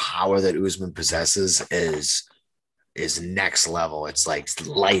 but the power that Usman possesses is next level. It's like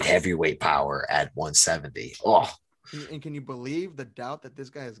light heavyweight power at 170. Oh. And can you believe the doubt that this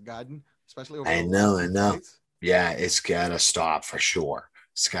guy has gotten, especially over I know. fights? Yeah, it's gotta stop for sure.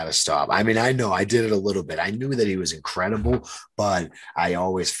 It's got to stop. I mean, I know I did it a little bit. I knew that he was incredible, but I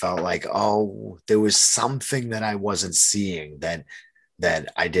always felt like, oh, there was something that I wasn't seeing that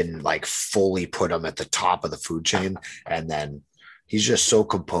I didn't like fully put him at the top of the food chain. And then he's just so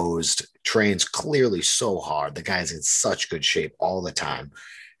composed, trains clearly so hard. The guy's in such good shape all the time.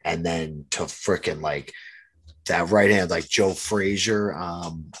 And then to freaking like that right hand, like Joe Frazier,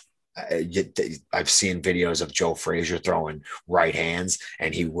 I've seen videos of Joe Frazier throwing right hands,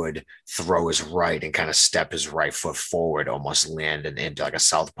 and he would throw his right and kind of step his right foot forward, almost landing into like a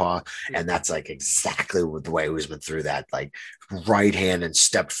southpaw. And that's like exactly the way Usman threw that, like right hand and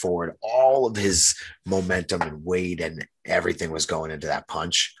stepped forward. All of his momentum and weight and everything was going into that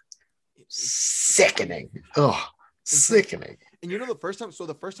punch. Sickening. Oh, sickening. And the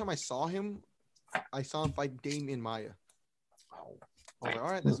first time I saw him fight Damian Maia. I was like,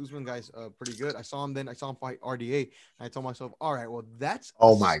 all right, this Usman guy's pretty good. I saw him fight RDA. And I told myself, all right, well, that's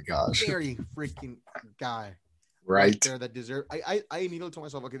my gosh, very freaking guy right there that deserves. I immediately told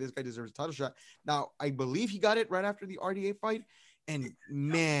myself, okay, this guy deserves a title shot. Now, I believe he got it right after the RDA fight. And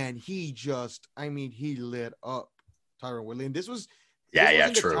man, he lit up Tyron Woodley. And this was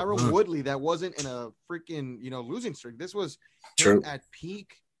true. Tyron Woodley that wasn't in a freaking losing streak. This was true at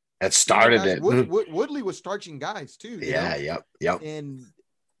peak That These are started guys. it. Woodley was starching guys too, Yeah, yep. and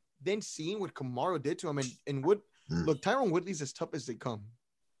then seeing what Kamaru did to him, and Wood. Look, Tyron Woodley's as tough as they come,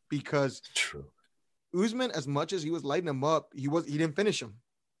 because True. Usman, as much as he was lighting him up, he didn't finish him.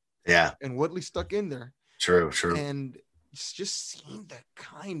 Yeah. And Woodley stuck in there. True. And just seeing that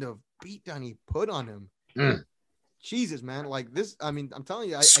kind of beatdown he put on him. Jesus, man. Like this, I mean, I'm telling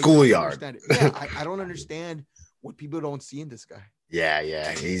you, schoolyard. I don't understand it. Yeah, I don't understand what people don't see in this guy.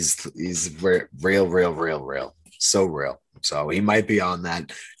 Yeah. He's real. So real. So he might be on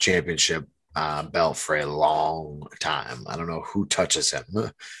that championship belt for a long time. I don't know who touches him.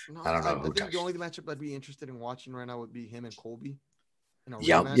 I don't know who touches. The only matchup I'd be interested in watching right now would be him and Colby.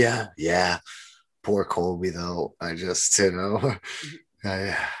 Yeah. Poor Colby though. I just, I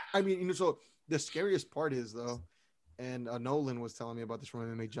mean, so the scariest part is though, and Nolan was telling me about this from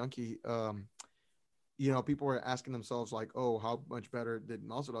MMA Junkie. People were asking themselves like, "Oh, how much better did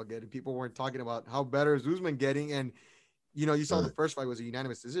Masvidal get?" And people weren't talking about how better is Usman getting. And you saw the first fight was a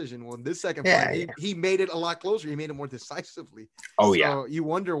unanimous decision. Well, in this second fight, he made it a lot closer. He made it more decisively. So you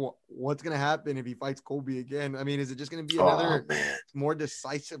wonder what's going to happen if he fights Colby again. I mean, is it just going to be another more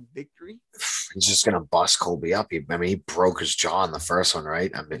decisive victory? He's just going to bust Colby up. He broke his jaw in the first one,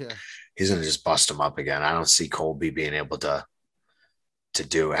 right? I mean, he's going to just bust him up again. I don't see Colby being able to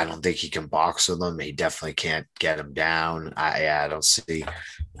do it. I don't think he can box with him. He definitely can't get him down. I don't see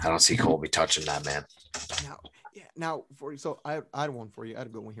Colby touching that man. Now, I had one for you. I had a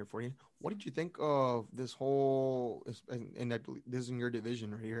good one here for you. What did you think of this whole, and this is in your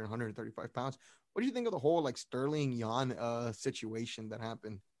division right here, 135 pounds. What do you think of the whole like Sterling Yan situation that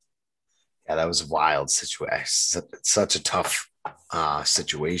happened? Yeah, that was a wild situation. Such a tough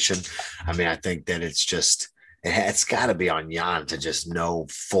situation. I mean, I think that it's got to be on Yan to just know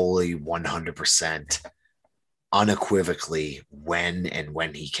fully 100% unequivocally when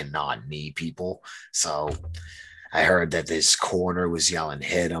he cannot knee people. So I heard that this corner was yelling,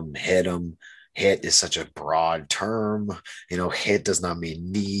 hit him. Hit is such a broad term. Hit does not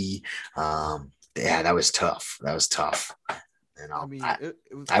mean knee. That was tough. I mean,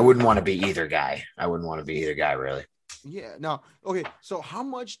 I wouldn't want to be either guy. Really. Yeah. Now, okay. So how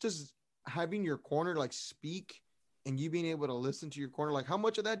much does having your corner like speak and you being able to listen to your corner, like how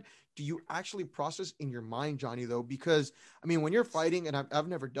much of that do you actually process in your mind, Johnny, though? Because I mean, when you're fighting, and I've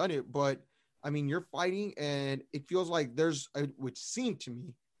never done it, but I mean, you're fighting and it feels like which seemed to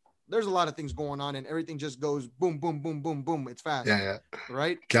me, there's a lot of things going on and everything just goes boom, boom, boom, boom, boom. It's fast. Yeah.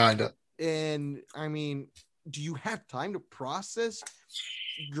 Right. Kinda. And I mean, do you have time to process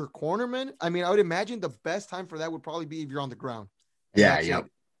your cornerman? I mean, I would imagine the best time for that would probably be if you're on the ground. Yeah.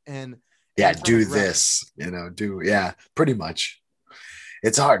 And do this, pretty much.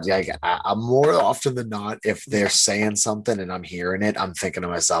 It's hard. Like I'm more often than not, if they're saying something and I'm hearing it, I'm thinking to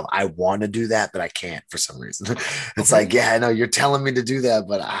myself, I want to do that, but I can't for some reason. It's like, I know you're telling me to do that,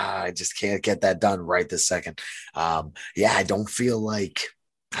 but I just can't get that done right this second. I don't feel like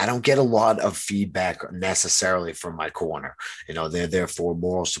I don't get a lot of feedback necessarily from my corner. They're there for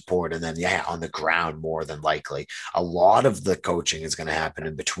moral support. And then, on the ground, more than likely, a lot of the coaching is going to happen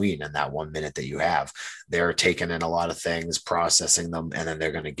in between in that 1 minute that you have. They're taking in a lot of things, processing them, and then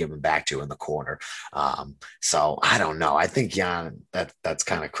they're going to give them back to you in the corner. So I don't know. I think, Jan, that's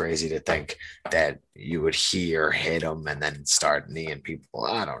kind of crazy to think that you would hit him and then start kneeing people.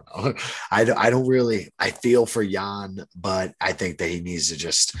 I don't know. I don't really, I feel for Jan, but I think that he needs to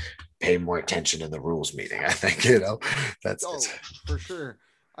just pay more attention in the rules meeting. I think, that's for sure.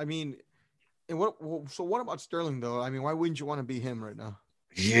 I mean, and what about Sterling though? I mean, why wouldn't you want to be him right now?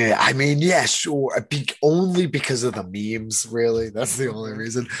 Yeah, I mean, yeah, sure. Only because of the memes, really. That's the only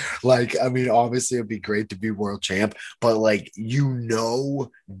reason. Like, I mean, obviously it'd be great to be world champ, but like,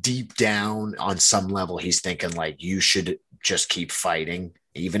 deep down on some level, he's thinking like you should just keep fighting.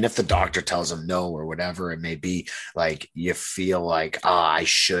 Even if the doctor tells him no or whatever it may be, like you feel like, I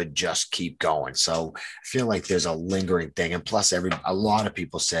should just keep going. So I feel like there's a lingering thing. And plus a lot of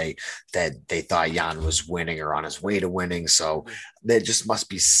people say that they thought Jan was winning or on his way to winning. So there just must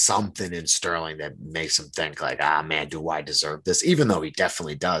be something in Sterling that makes him think like, man, do I deserve this? Even though he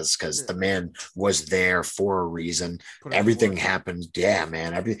definitely does, because the man was there for a reason. Everything happened. Yeah,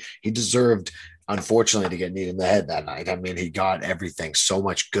 man. He deserved, unfortunately, to get kneed in the head that night. I mean, he got everything. So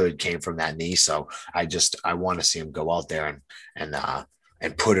much good came from that knee. So I want to see him go out there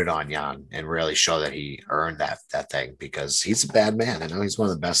and put it on Jan and really show that he earned that thing, because he's a bad man. I know he's one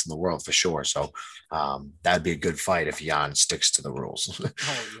of the best in the world for sure. So that'd be a good fight if Jan sticks to the rules.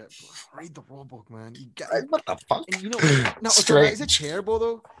 Read the rule book, man. What the fuck? And so is it terrible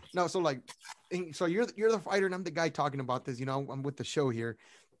though? No, so like, so you're the fighter and I'm the guy talking about this. I'm with the show here.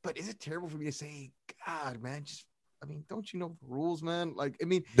 but is it terrible for me to say, God, man, just, I mean, don't you know the rules, man? Like, I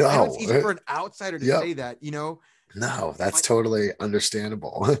mean, I know it's No. easy for an outsider to Yep. say that, you know, No, that's like, totally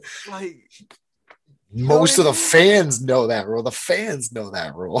understandable. like, you know what I Most of the mean? fans know that rule. The fans know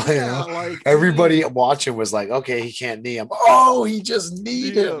that rule. Yeah, like, I Everybody mean, watching was like, okay, he can't knee him. Oh, he just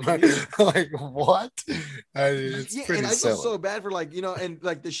kneed need him. him, yeah. Like, what? I mean, it's Yeah, and pretty I feel silly. so bad for, like, you know, and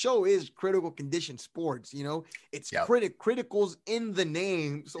like the show is critical condition sports, you know, it's Yep. criticals in the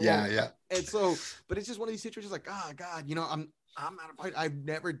name. Yeah, So, yeah. and so, but it's just one of these situations like, oh God, you know, I'm not a fight. I've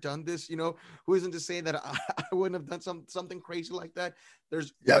never done this, you know, who isn't to say that I wouldn't have done something crazy like that. There's,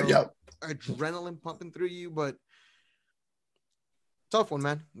 you Yeah, know, yeah. adrenaline pumping through you, but tough one,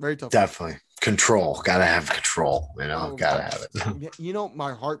 man. Very tough one. Definitely. Control. Gotta have control. Oh, Gotta have it. you know,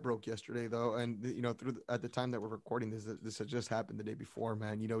 my heart broke yesterday though, and you know, at the time that we're recording this had just happened the day before,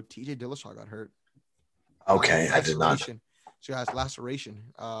 man. You know, TJ Dillashaw got hurt. Okay, I did not. Laceration. So has laceration.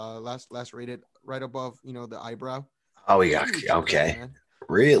 Lacerated right above, you know, the eyebrow. Oh, yeah. Huge injury, Okay. man.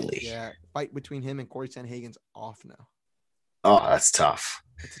 Really? Yeah, fight between him and Corey Sanhagen's off now. Oh, that's tough.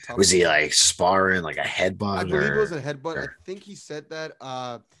 It's a tough Was one, he man. like sparring like a I headbutt believe it was or, a headbutt. I or think he said that.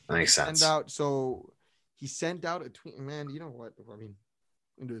 that makes Send sense. out. So he sent out a tweet. Man, you know what? I mean,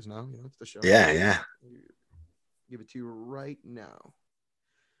 we can do this now. You know, it's the show. Yeah, yeah. Give it to you right now.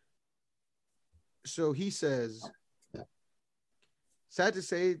 So he says, sad to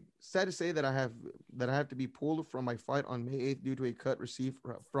say that I have to be pulled from my fight on May 8th due to a cut received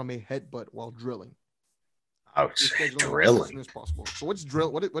from a headbutt while drilling. Oh, Rescheduling as soon drilling. as possible. So what's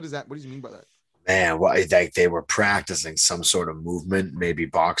drill? What is that? What does he mean by that? Man, what like they were practicing some sort of movement, maybe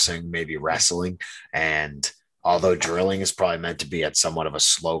boxing, maybe wrestling. And although drilling is probably meant to be at somewhat of a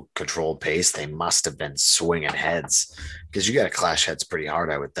slow, controlled pace, they must have been swinging heads because you got to clash heads pretty hard,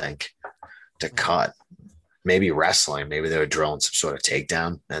 I would think, to cut. Maybe wrestling, maybe they were drilling some sort of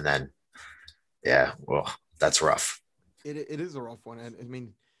takedown. And then, yeah, well, that's rough. It is a rough one, and I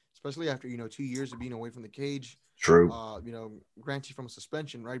mean, especially after, you know, 2 years of being away from the cage. True. You know, granted from a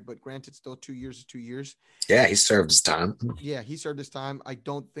suspension, right? But granted, still 2 years is 2 years. Yeah, he served his time. Yeah, he served his time. I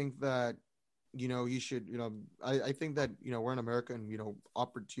don't think that, you know, he should, you know, I think that, you know, we're in America and, you know,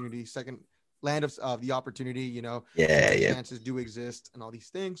 opportunity, second land of the opportunity, you know, Yeah, yeah. chances do exist and all these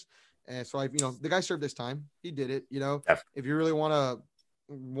things. And so you know, the guy served his time. He did it, you know. Def- If you really wanna,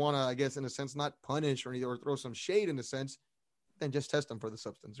 I guess, in a sense, not punish or anything or throw some shade in a sense, then just test them for the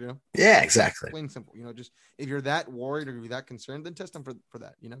substance, you know. Yeah, exactly. Plain and simple, you know. Just if you're that worried or you're that concerned, then test him for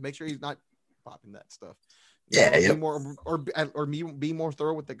that. You know, make sure he's not popping that stuff. You Yeah, know, yep. be more be more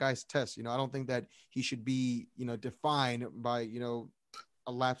thorough with the guy's test. You know, I don't think that he should be, you know, defined by, you know,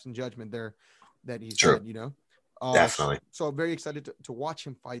 a lapse in judgment there that he's True. had. You know, Definitely. so very excited to watch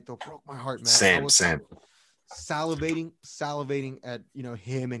him fight. Though broke my heart, man. I Same, was same. salivating at, you know,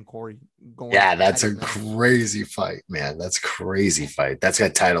 him and Corey going. Yeah, that's at a it, man. crazy fight, man. That's crazy fight. That's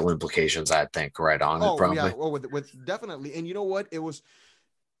got title implications, I think, right on it, Oh yeah, probably. well with definitely, and you know what?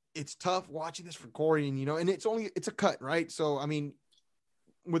 It's tough watching this for Corey, and you know, and it's a cut, right? So I mean,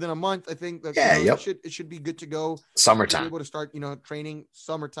 within a month, I think that, Yeah, you know, yep. it should be good to go. Should be Summertime. able to start, you know, training.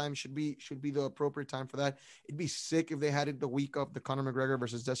 Summertime should be the appropriate time for that. It'd be sick if they had it the week of the Conor McGregor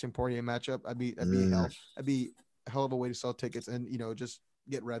versus Dustin Poirier matchup. That'd be a hell of a way to sell tickets and, you know, just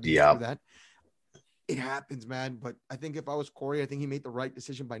get revenue Yep. through that. It happens, man. But I think if I was Corey, I think he made the right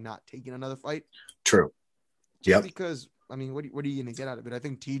decision by not taking another fight. True. Just Yep. because, I mean, what are you gonna get out of it? I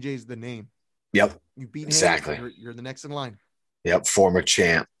think TJ's the name. Yep. You beat Exactly. him, you're the next in line. Yep. Former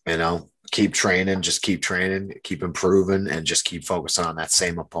champ, you know, keep training, just keep training, keep improving, and just keep focusing on that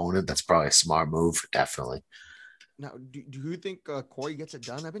same opponent. That's probably a smart move. Definitely. Now, do you think Corey gets it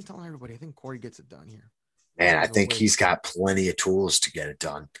done? I've been telling everybody I think Corey gets it done here. Man, I No think way. he's got plenty of tools to get it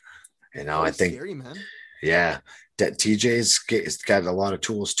done. You know, I Corey's think, scary, man. yeah, that TJ's got a lot of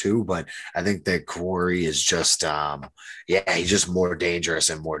tools too, but I think that Corey is just, yeah, he's just more dangerous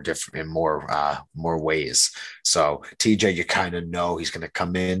and more different in more ways. So TJ, you kind of know he's going to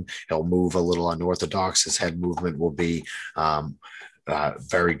come in, he'll move a little unorthodox. His head movement will be,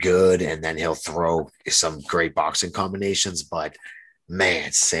 very good, and then he'll throw some great boxing combinations. But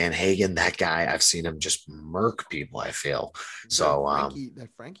man, Sanhagen, that guy, I've seen him just murk people, I feel. So, That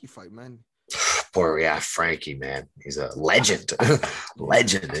Frankie fight, man. poor, yeah, Frankie, man, he's a legend,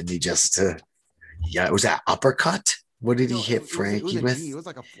 legend. And he just, yeah, was that uppercut? What did You he know, hit it was Frankie a with? knee. It was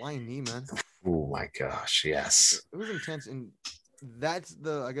like a flying knee, man. Oh my gosh, yes. It was intense, and that's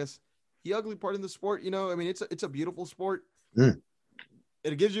I guess, the ugly part in the sport. You know, I mean, it's a beautiful sport. Mm.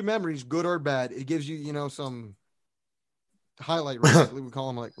 It gives you memories, good or bad. It gives you, you know, some highlight reels. We call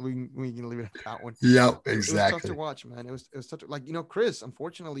them like we can leave it at that one. Yep, It was tough to exactly. watch, man. It was such a, like Chris.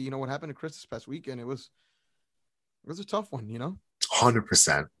 Unfortunately, what happened to Chris this past weekend. It was a tough one.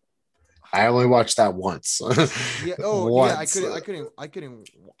 100%. I only watched that once. Yeah. Oh, yeah. I Once. couldn't. I couldn't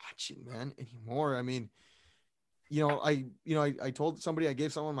watch it, man, anymore. I mean, I told somebody, I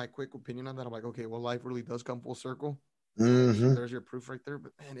gave someone my quick opinion on that. I'm like, okay, well, life really does come full circle. Hmm. There's your proof right there.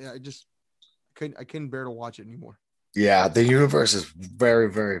 But man, I couldn't bear to watch it anymore. Yeah, the universe is very,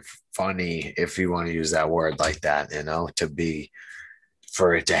 very funny if you want to use that word like that, to be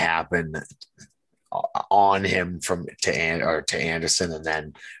for it to happen on him from to Anderson and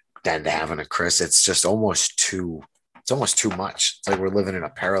then to having a Chris. It's almost too much. It's like we're living in a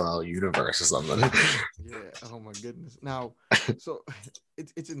parallel universe or something. Yeah. Oh my goodness. Now, so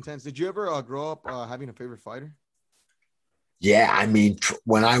it's intense. Did you ever grow up having a favorite fighter? Yeah, I mean,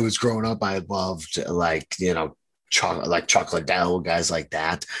 when I was growing up, I loved Chuck Liddell, guys like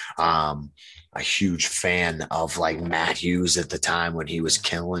that. A huge fan of like Matt Hughes at the time when he was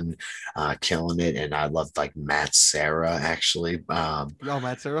Yeah. killing it, and I loved like Matt Serra actually. Yo,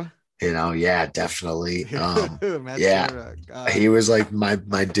 Matt Serra. Yeah, definitely. Matt Yeah, Serra. God. he was like my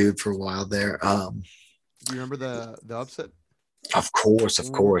dude for a while there. Do you remember the upset? Of Do course.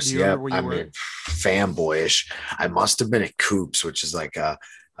 you remember Yep. where I you were? mean, fanboyish. I must have been at Coops, which is like a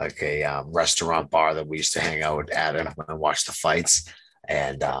restaurant bar that we used to hang out at and watch the fights.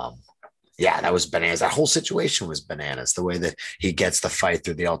 And yeah, that was bananas. That whole situation was bananas. The way that he gets the fight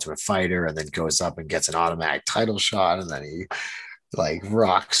through the Ultimate Fighter and then goes up and gets an automatic title shot, and then he like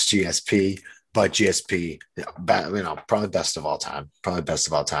rocks GSP. But GSP, probably best of all time. Probably best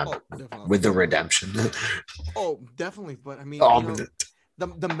of all time Oh, definitely, with the definitely. redemption. Oh, definitely. But I mean, Oh,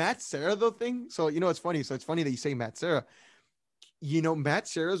 but the Matt Serra though thing. So it's funny. So it's funny that you say Matt Serra. Matt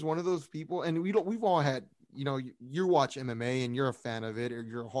Serra is one of those people, and we've all had. You watch MMA and you're a fan of it, or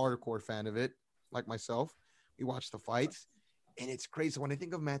you're a hardcore fan of it, like myself. We watch the fights, and it's crazy. When I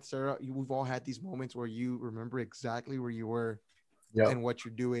think of Matt Serra, we've all had these moments where you remember exactly where you were yep. and what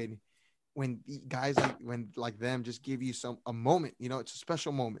you're doing. When guys like them just give you a moment, it's a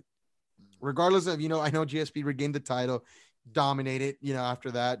special moment, regardless of I know GSP regained the title, dominated, after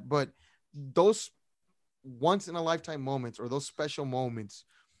that, but those once in a lifetime moments or those special moments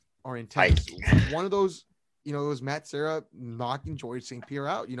are I intense. One of those, it was Matt Serra knocking George St. Pierre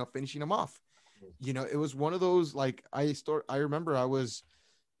out, finishing him off. It was one of those like I remember I was,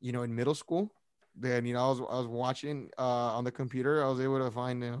 in middle school. Then I was watching on the computer. I was able to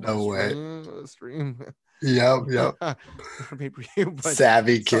find no way. a stream Yep, yep. pay-per-view, but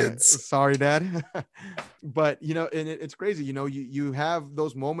Savvy sorry, kids. sorry, Dad. But and it's crazy. You have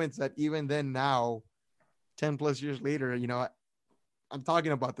those moments that even then now, 10 plus years later, I'm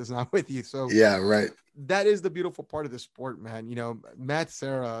talking about this now with you. So Yeah, right. that is the beautiful part of the sport, man. Matt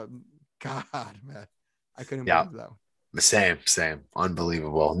Serra, God, man, I couldn't Yeah, believe that. same.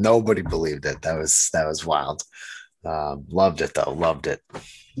 Unbelievable. Nobody believed it. That was wild. Loved it though. Loved it.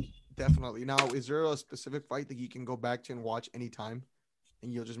 Definitely. Now, is there a specific fight that you can go back to and watch anytime,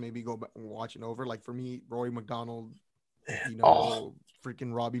 and you'll just maybe go back and watch it over? Like for me, Rory McDonald, Oh,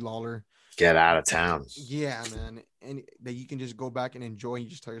 freaking Robbie Lawler. get out of town. Yeah, man, and that you can just go back and enjoy. And you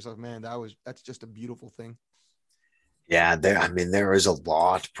just tell yourself, man, that's just a beautiful thing. Yeah, I mean, there is a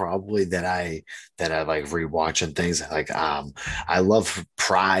lot probably that I like rewatching things I love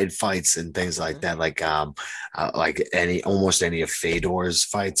pride fights and things like Okay. that. Like almost any of Fedor's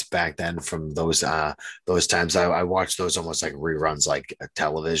fights back then from those times. I watched those almost like reruns, like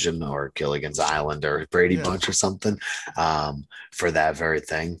television or Gilligan's Island or Brady Yeah. Bunch or something, for that very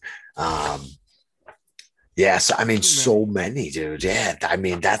thing. Yeah, so I mean, Too many. so many, dude. Yeah, I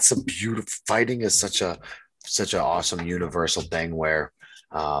mean, that's a beautiful fighting is such an awesome universal thing where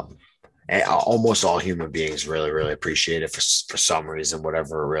almost all human beings really, really appreciate it for some reason,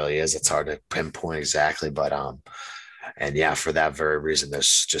 whatever it really is. It's hard to pinpoint exactly, but and yeah, for that very reason,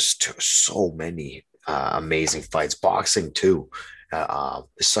 there's just so many amazing fights. Boxing too.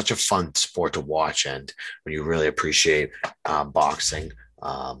 Is such a fun sport to watch, and when you really appreciate boxing,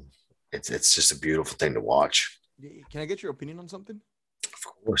 it's just a beautiful thing to watch. Can I get your opinion on something?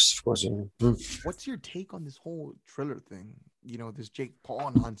 Of course. Yeah. Mm. What's your take on this whole Triller thing? This Jake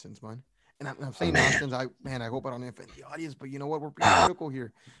Paul nonsense, man. And I'm Oh saying man, nonsense. I hope I don't offend the audience, but you know what? We're being Ah, critical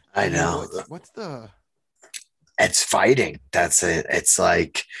here. I So know. what's the? It's fighting. That's it. It's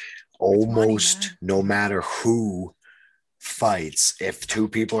like It's money, almost man. no matter who fights, if two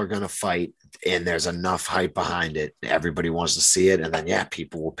people are going to fight and there's enough hype behind it, everybody wants to see it. And then, yeah,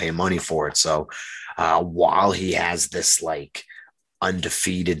 people will pay money for it. So while he has this like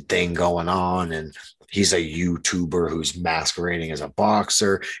undefeated thing going on, and he's a YouTuber who's masquerading as a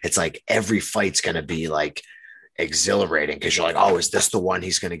boxer. It's like every fight's going to be like exhilarating because you're like, oh, is this the one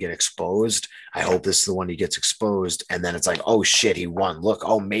he's going to get exposed? I hope this is the one he gets exposed. And then it's like, oh shit, he won. Look,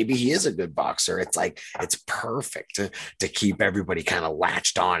 oh, maybe he is a good boxer. It's like, it's perfect to keep everybody kind of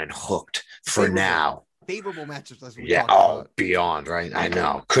latched on and hooked for now. Favorable matches. That's what Yeah. Oh, about. Beyond, right? I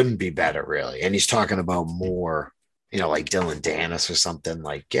know. Couldn't be better, really. And he's talking about more, like Dylan Dennis or something.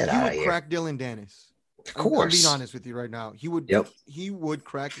 Like, get out of here. Crack Dylan Dennis. Of course. I'm being honest with you right now. He would. Yep. He would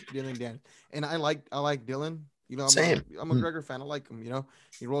crack Dylan Dennis, and I like Dylan. I'm a McGregor fan. I like him.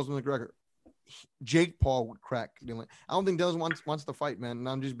 He rolls with McGregor. Jake Paul would crack Dylan. I don't think Dylan wants to fight, man. And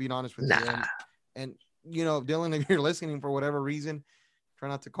I'm just being honest with you. And Dylan, if you're listening for whatever reason, try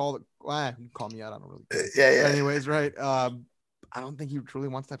not to call it. You call me out. I don't really care. Yeah. Anyways, right. I don't think he truly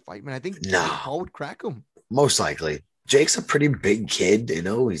wants that fight, man. I think Jake Paul would crack him. Most likely. Jake's a pretty big kid.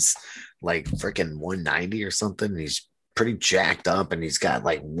 He's like freaking 190 or something. He's pretty jacked up, and he's got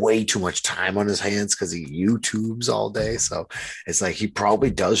like way too much time on his hands because he YouTubes all day. So it's like he probably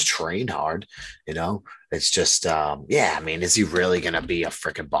does train hard. It's just, is he really going to be a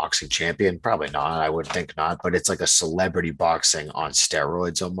freaking boxing champion? Probably not. I would think not, but it's like a celebrity boxing on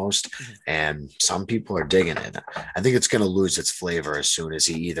steroids almost. Mm-hmm. And some people are digging it. I think it's going to lose its flavor as soon as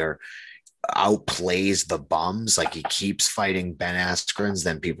he either outplays the bums, like he keeps fighting Ben Askren's,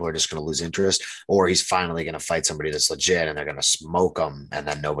 then people are just going to lose interest, or he's finally going to fight somebody that's legit and they're going to smoke him, and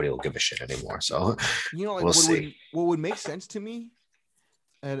then nobody will give a shit anymore. So we'll see. What would make sense to me,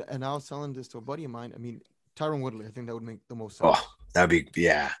 and I was telling this to a buddy of mine, I mean, Tyron Woodley, I think that would make the most sense. Oh, that'd be,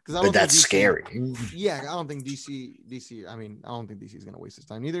 yeah, but that's scary. Yeah, I don't think DC, I mean, I don't think DC is going to waste his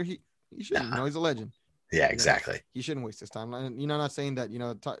time either. He shouldn't. He's a legend. Yeah, exactly. He shouldn't waste his time. And not saying that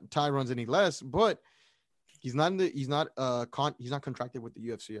Ty runs any less, but he's not contracted with the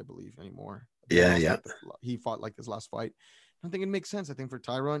UFC, I believe, anymore. Yeah. He fought like this last fight. I don't think it makes sense. I think for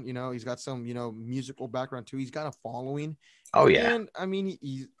Tyron, he's got some musical background too. He's got a following. Oh yeah. And I mean,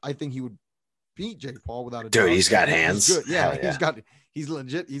 I think he would beat Jake Paul without a doubt. Dude, he's got hands. He's good. Yeah, he's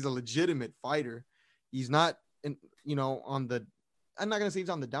legit. He's a legitimate fighter. He's not on the. I'm not gonna say he's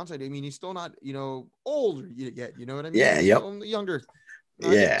on the downside. I mean, he's still not, older yet. You know what I mean? Yeah, he's yep. Younger.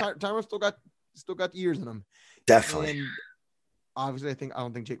 Tyron still got years in him. Definitely. And obviously, I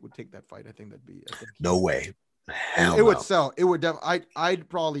don't think Jake would take that fight. I think no way. Hell it would sell. It would definitely. I'd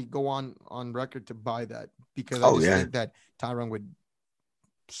probably go on record to buy that because I just think that Tyron would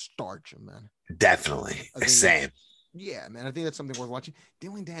starch him, man. Definitely. Same. Yeah, man. I think that's something worth watching.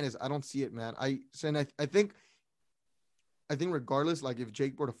 Dylan Dennis, I don't see it, man. I think regardless, like if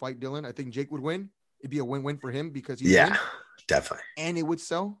Jake were to fight Dylan, I think Jake would win. It'd be a win-win for him because he's definitely. And it would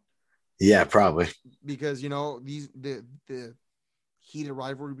sell. Yeah, probably. Because the heated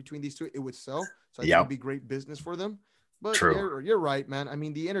rivalry between these two, it would sell. So I think it'd be great business for them. But you're right, man. I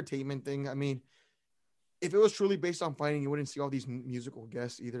mean, the entertainment thing, I mean, if it was truly based on fighting, you wouldn't see all these musical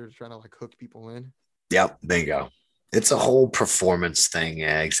guests either trying to like hook people in. Yep, bingo. It's a whole performance thing.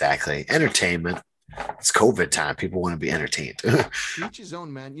 Yeah, exactly. Entertainment. It's COVID time. People want to be entertained. Each his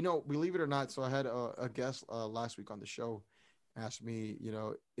own, man. Believe it or not. So I had a guest last week on the show asked me,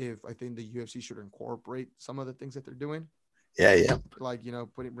 if I think the UFC should incorporate some of the things that they're doing. Yeah. Like,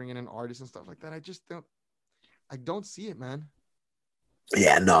 bringing in artists and stuff like that. I don't see it, man.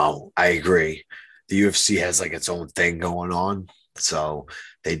 Yeah, no, I agree. The UFC has like its own thing going on. So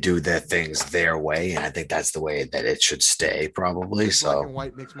they do their things their way, and I think that's the way that it should stay, probably. Black so and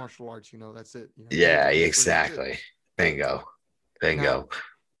white mixed martial arts, that's it. Yeah, exactly. Bingo. Now,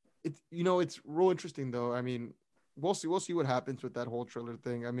 it's real interesting though. I mean, we'll see what happens with that whole Triller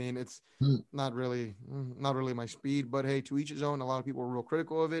thing. I mean, it's not really my speed, but hey, to each his own. A lot of people are real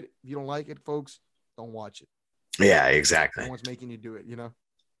critical of it. If you don't like it, folks, don't watch it. Yeah, exactly. No one's making you do it, Now,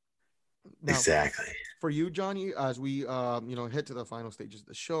 exactly. For you, Johnny, as we head to the final stages of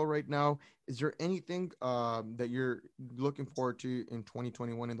the show right now, is there anything that you're looking forward to in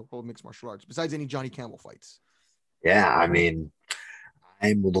 2021 in the world of mixed martial arts besides any Johnny Campbell fights? Yeah, I mean,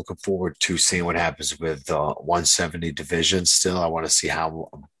 I'm looking forward to seeing what happens with the 170 division. Still, I want to see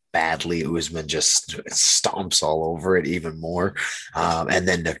how badly Usman just stomps all over it even more. And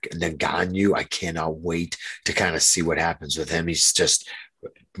then Ngannou, I cannot wait to kind of see what happens with him. He's just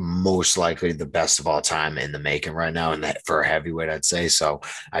most likely the best of all time in the making right now, and that for a heavyweight, I'd say. So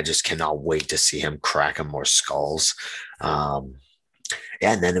I just cannot wait to see him cracking more skulls. And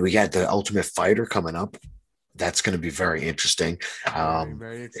then we got the Ultimate Fighter coming up. That's going to be very interesting.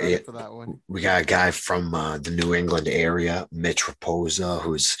 Very excited for that one. We got a guy from the New England area, Mitch Raposa,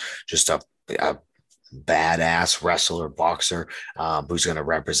 who's just a badass wrestler, boxer, who's going to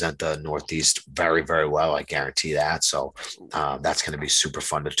represent the Northeast very, very well. I guarantee that. So that's going to be super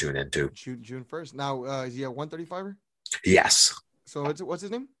fun to tune into. June 1st. Now, is he a 135er? Yes. So what's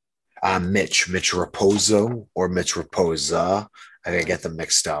his name? Mitch Raposo or Mitch Raposa. I gotta get Nice. them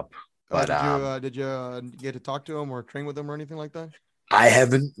mixed up. But Did you get to talk to him or train with him or anything like that? I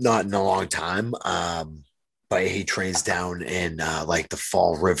haven't, not in a long time. But he trains down in like the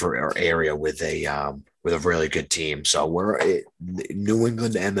Fall River area with a really good team. So New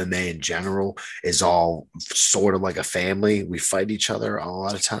England MMA in general is all sort of like a family. We fight each other a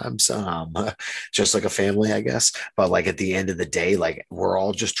lot of times, just like a family, I guess. But like at the end of the day, like we're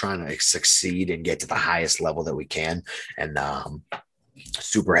all just trying to succeed and get to the highest level that we can. And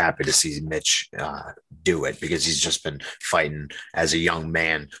super happy to see Mitch do it because he's just been fighting as a young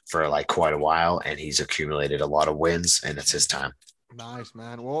man for like quite a while, and he's accumulated a lot of wins, and it's his time. Nice,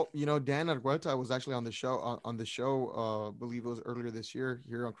 man. Well, Dan Argueta was actually on the show I believe it was earlier this year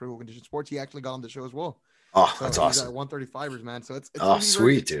here on Critical Condition Sports. He actually got on the show as well. Oh, So that's he's at awesome. 135ers, man. So it's Oh, gonna be very.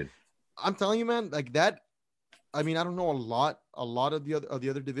 sweet, dude. I'm telling you, man, like that. I mean, I don't know a lot of the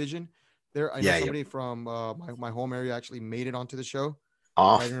other division. There, I know Yeah, yeah. somebody from my home area actually made it onto the show.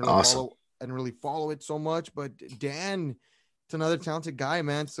 Oh, I didn't really awesome. follow I didn't really follow it so much, but Dan, it's another talented guy,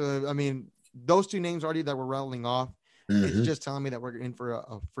 man. So I mean, those two names already that we're rattling off, it's Hmm. just telling me that we're in for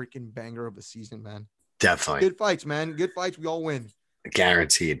a freaking banger of a season, man. Definitely. Good fights, man. Good fights. We all win.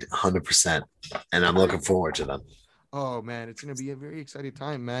 Guaranteed, 100%. And I'm looking forward to them. Oh man, it's gonna be a very exciting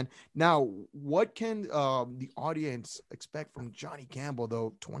time, man. Now, what can the audience expect from Johnny Campbell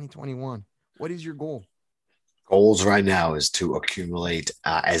though? 2021. What is your goal? Goals right now is to accumulate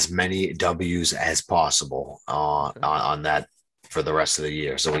as many W's as possible Okay. on that for the rest of the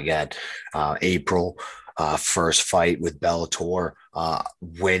year. So we got April, first fight with Bellator.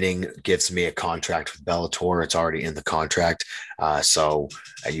 Winning gives me a contract with Bellator. It's already in the contract. So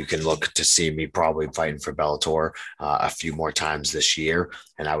you can look to see me probably fighting for Bellator a few more times this year.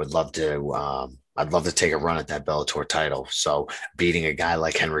 And I would love to. I'd love to take a run at that Bellator title. So beating a guy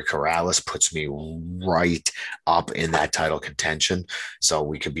like Henry Corrales puts me right up in that title contention. So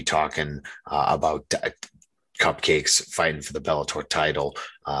we could be talking about Cupcakes fighting for the Bellator title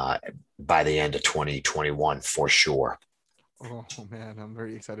by the end of 2021 for sure. Oh man, I'm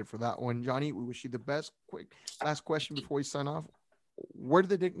very excited for that one. Johnny, we wish you the best. Quick last question before we sign off. Where did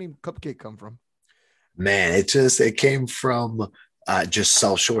the nickname Cupcake come from? Man, it came from just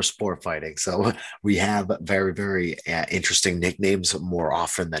South Shore sport fighting. So we have very, very interesting nicknames more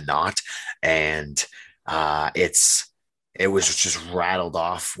often than not. And it was just rattled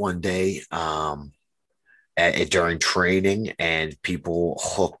off one day. During training, and people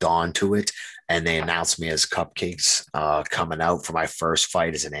hooked onto it, and they announced me as Cupcakes coming out for my first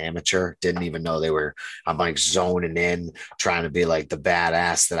fight as an amateur. Didn't even know they were. I'm like zoning in, trying to be like the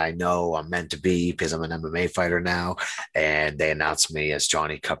badass that I know I'm meant to be because I'm an MMA fighter now, and they announced me as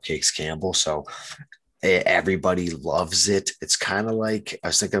Johnny Cupcakes Campbell. So everybody loves it. It's kind of like I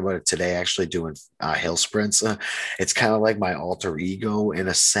was thinking about it today, actually doing hill sprints. It's kind of like my alter ego in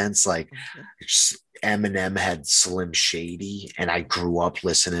a sense. Like Okay. Eminem had Slim Shady, and I grew up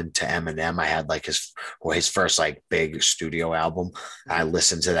listening to Eminem. I had like his first like big studio album. I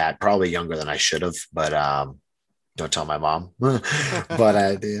listened to that probably younger than I should have, but don't tell my mom, but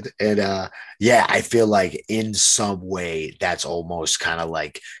I did. And yeah, I feel like in some way that's almost kind of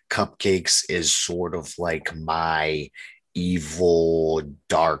like Cupcakes is sort of like my evil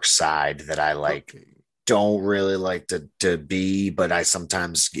dark side that I like Cupcake. don't really like to be, but I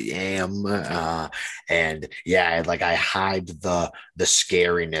sometimes am. And yeah, like I hide the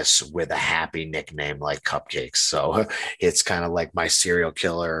scariness with a happy nickname like Cupcakes. So it's kind of like my serial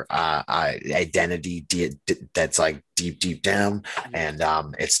killer identity that's like deep down, Yeah.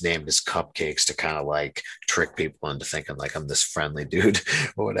 and it's named as Cupcakes to kind of like trick people into thinking like I'm this friendly dude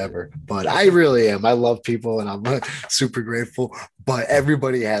or whatever. But I really am. I love people, and I'm super grateful. But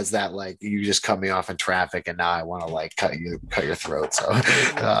everybody has that like you just cut me off in traffic, and now I want to like cut your throat. So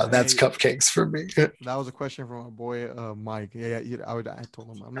that's Hey, Cupcakes for me. that was a question from my boy Mike. Yeah, I told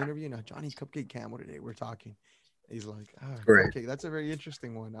him I'm interviewing Johnny Cupcake Campbell today. We're talking. He's like, Great. Cupcake. That's a very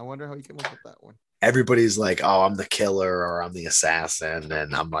interesting one. I wonder how he came up with that one. Everybody's like, "Oh, I'm the killer" or "I'm the assassin,"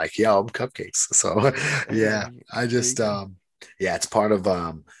 and I'm like, "Yo, I'm Cupcakes." So yeah, Hey, I there you just go. yeah, it's part of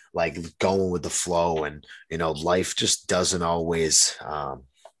like going with the flow, and life just doesn't always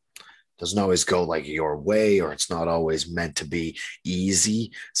go like your way, or it's not always meant to be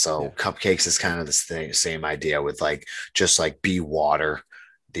easy. So Yeah. Cupcakes is kind of the same idea with like just like be water.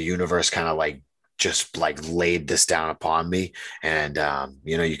 The universe kind of like just like laid this down upon me. And,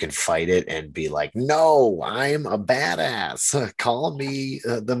 you can fight it and be like, no, I'm a badass. Call me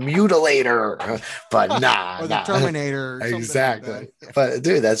the mutilator. But nah, Or the nah. Terminator or something like Exactly. that. But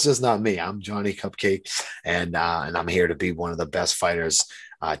dude, that's just not me. I'm Johnny Cupcake, and I'm here to be one of the best fighters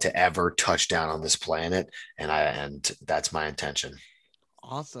to ever touch down on this planet, and that's my intention.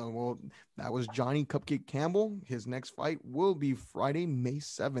 Awesome. Well, that was Johnny Cupcake Campbell. His next fight will be Friday, May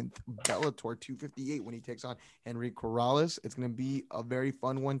 7th, Bellator 258, when he takes on Henry Corrales. It's going to be a very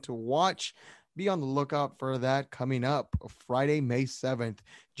fun one to watch. Be on the lookout for that coming up Friday, May 7th.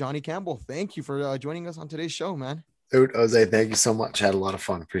 Johnny Campbell, thank you for joining us on today's show, man. Dude, Jose, thank you so much. Had a lot of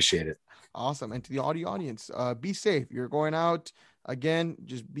fun. Appreciate it. Awesome. And to the audio audience, be safe. You're going out again,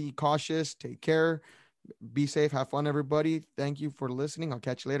 just be cautious, take care, be safe, have fun, everybody. Thank you for listening. I'll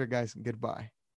catch you later, guys. Goodbye.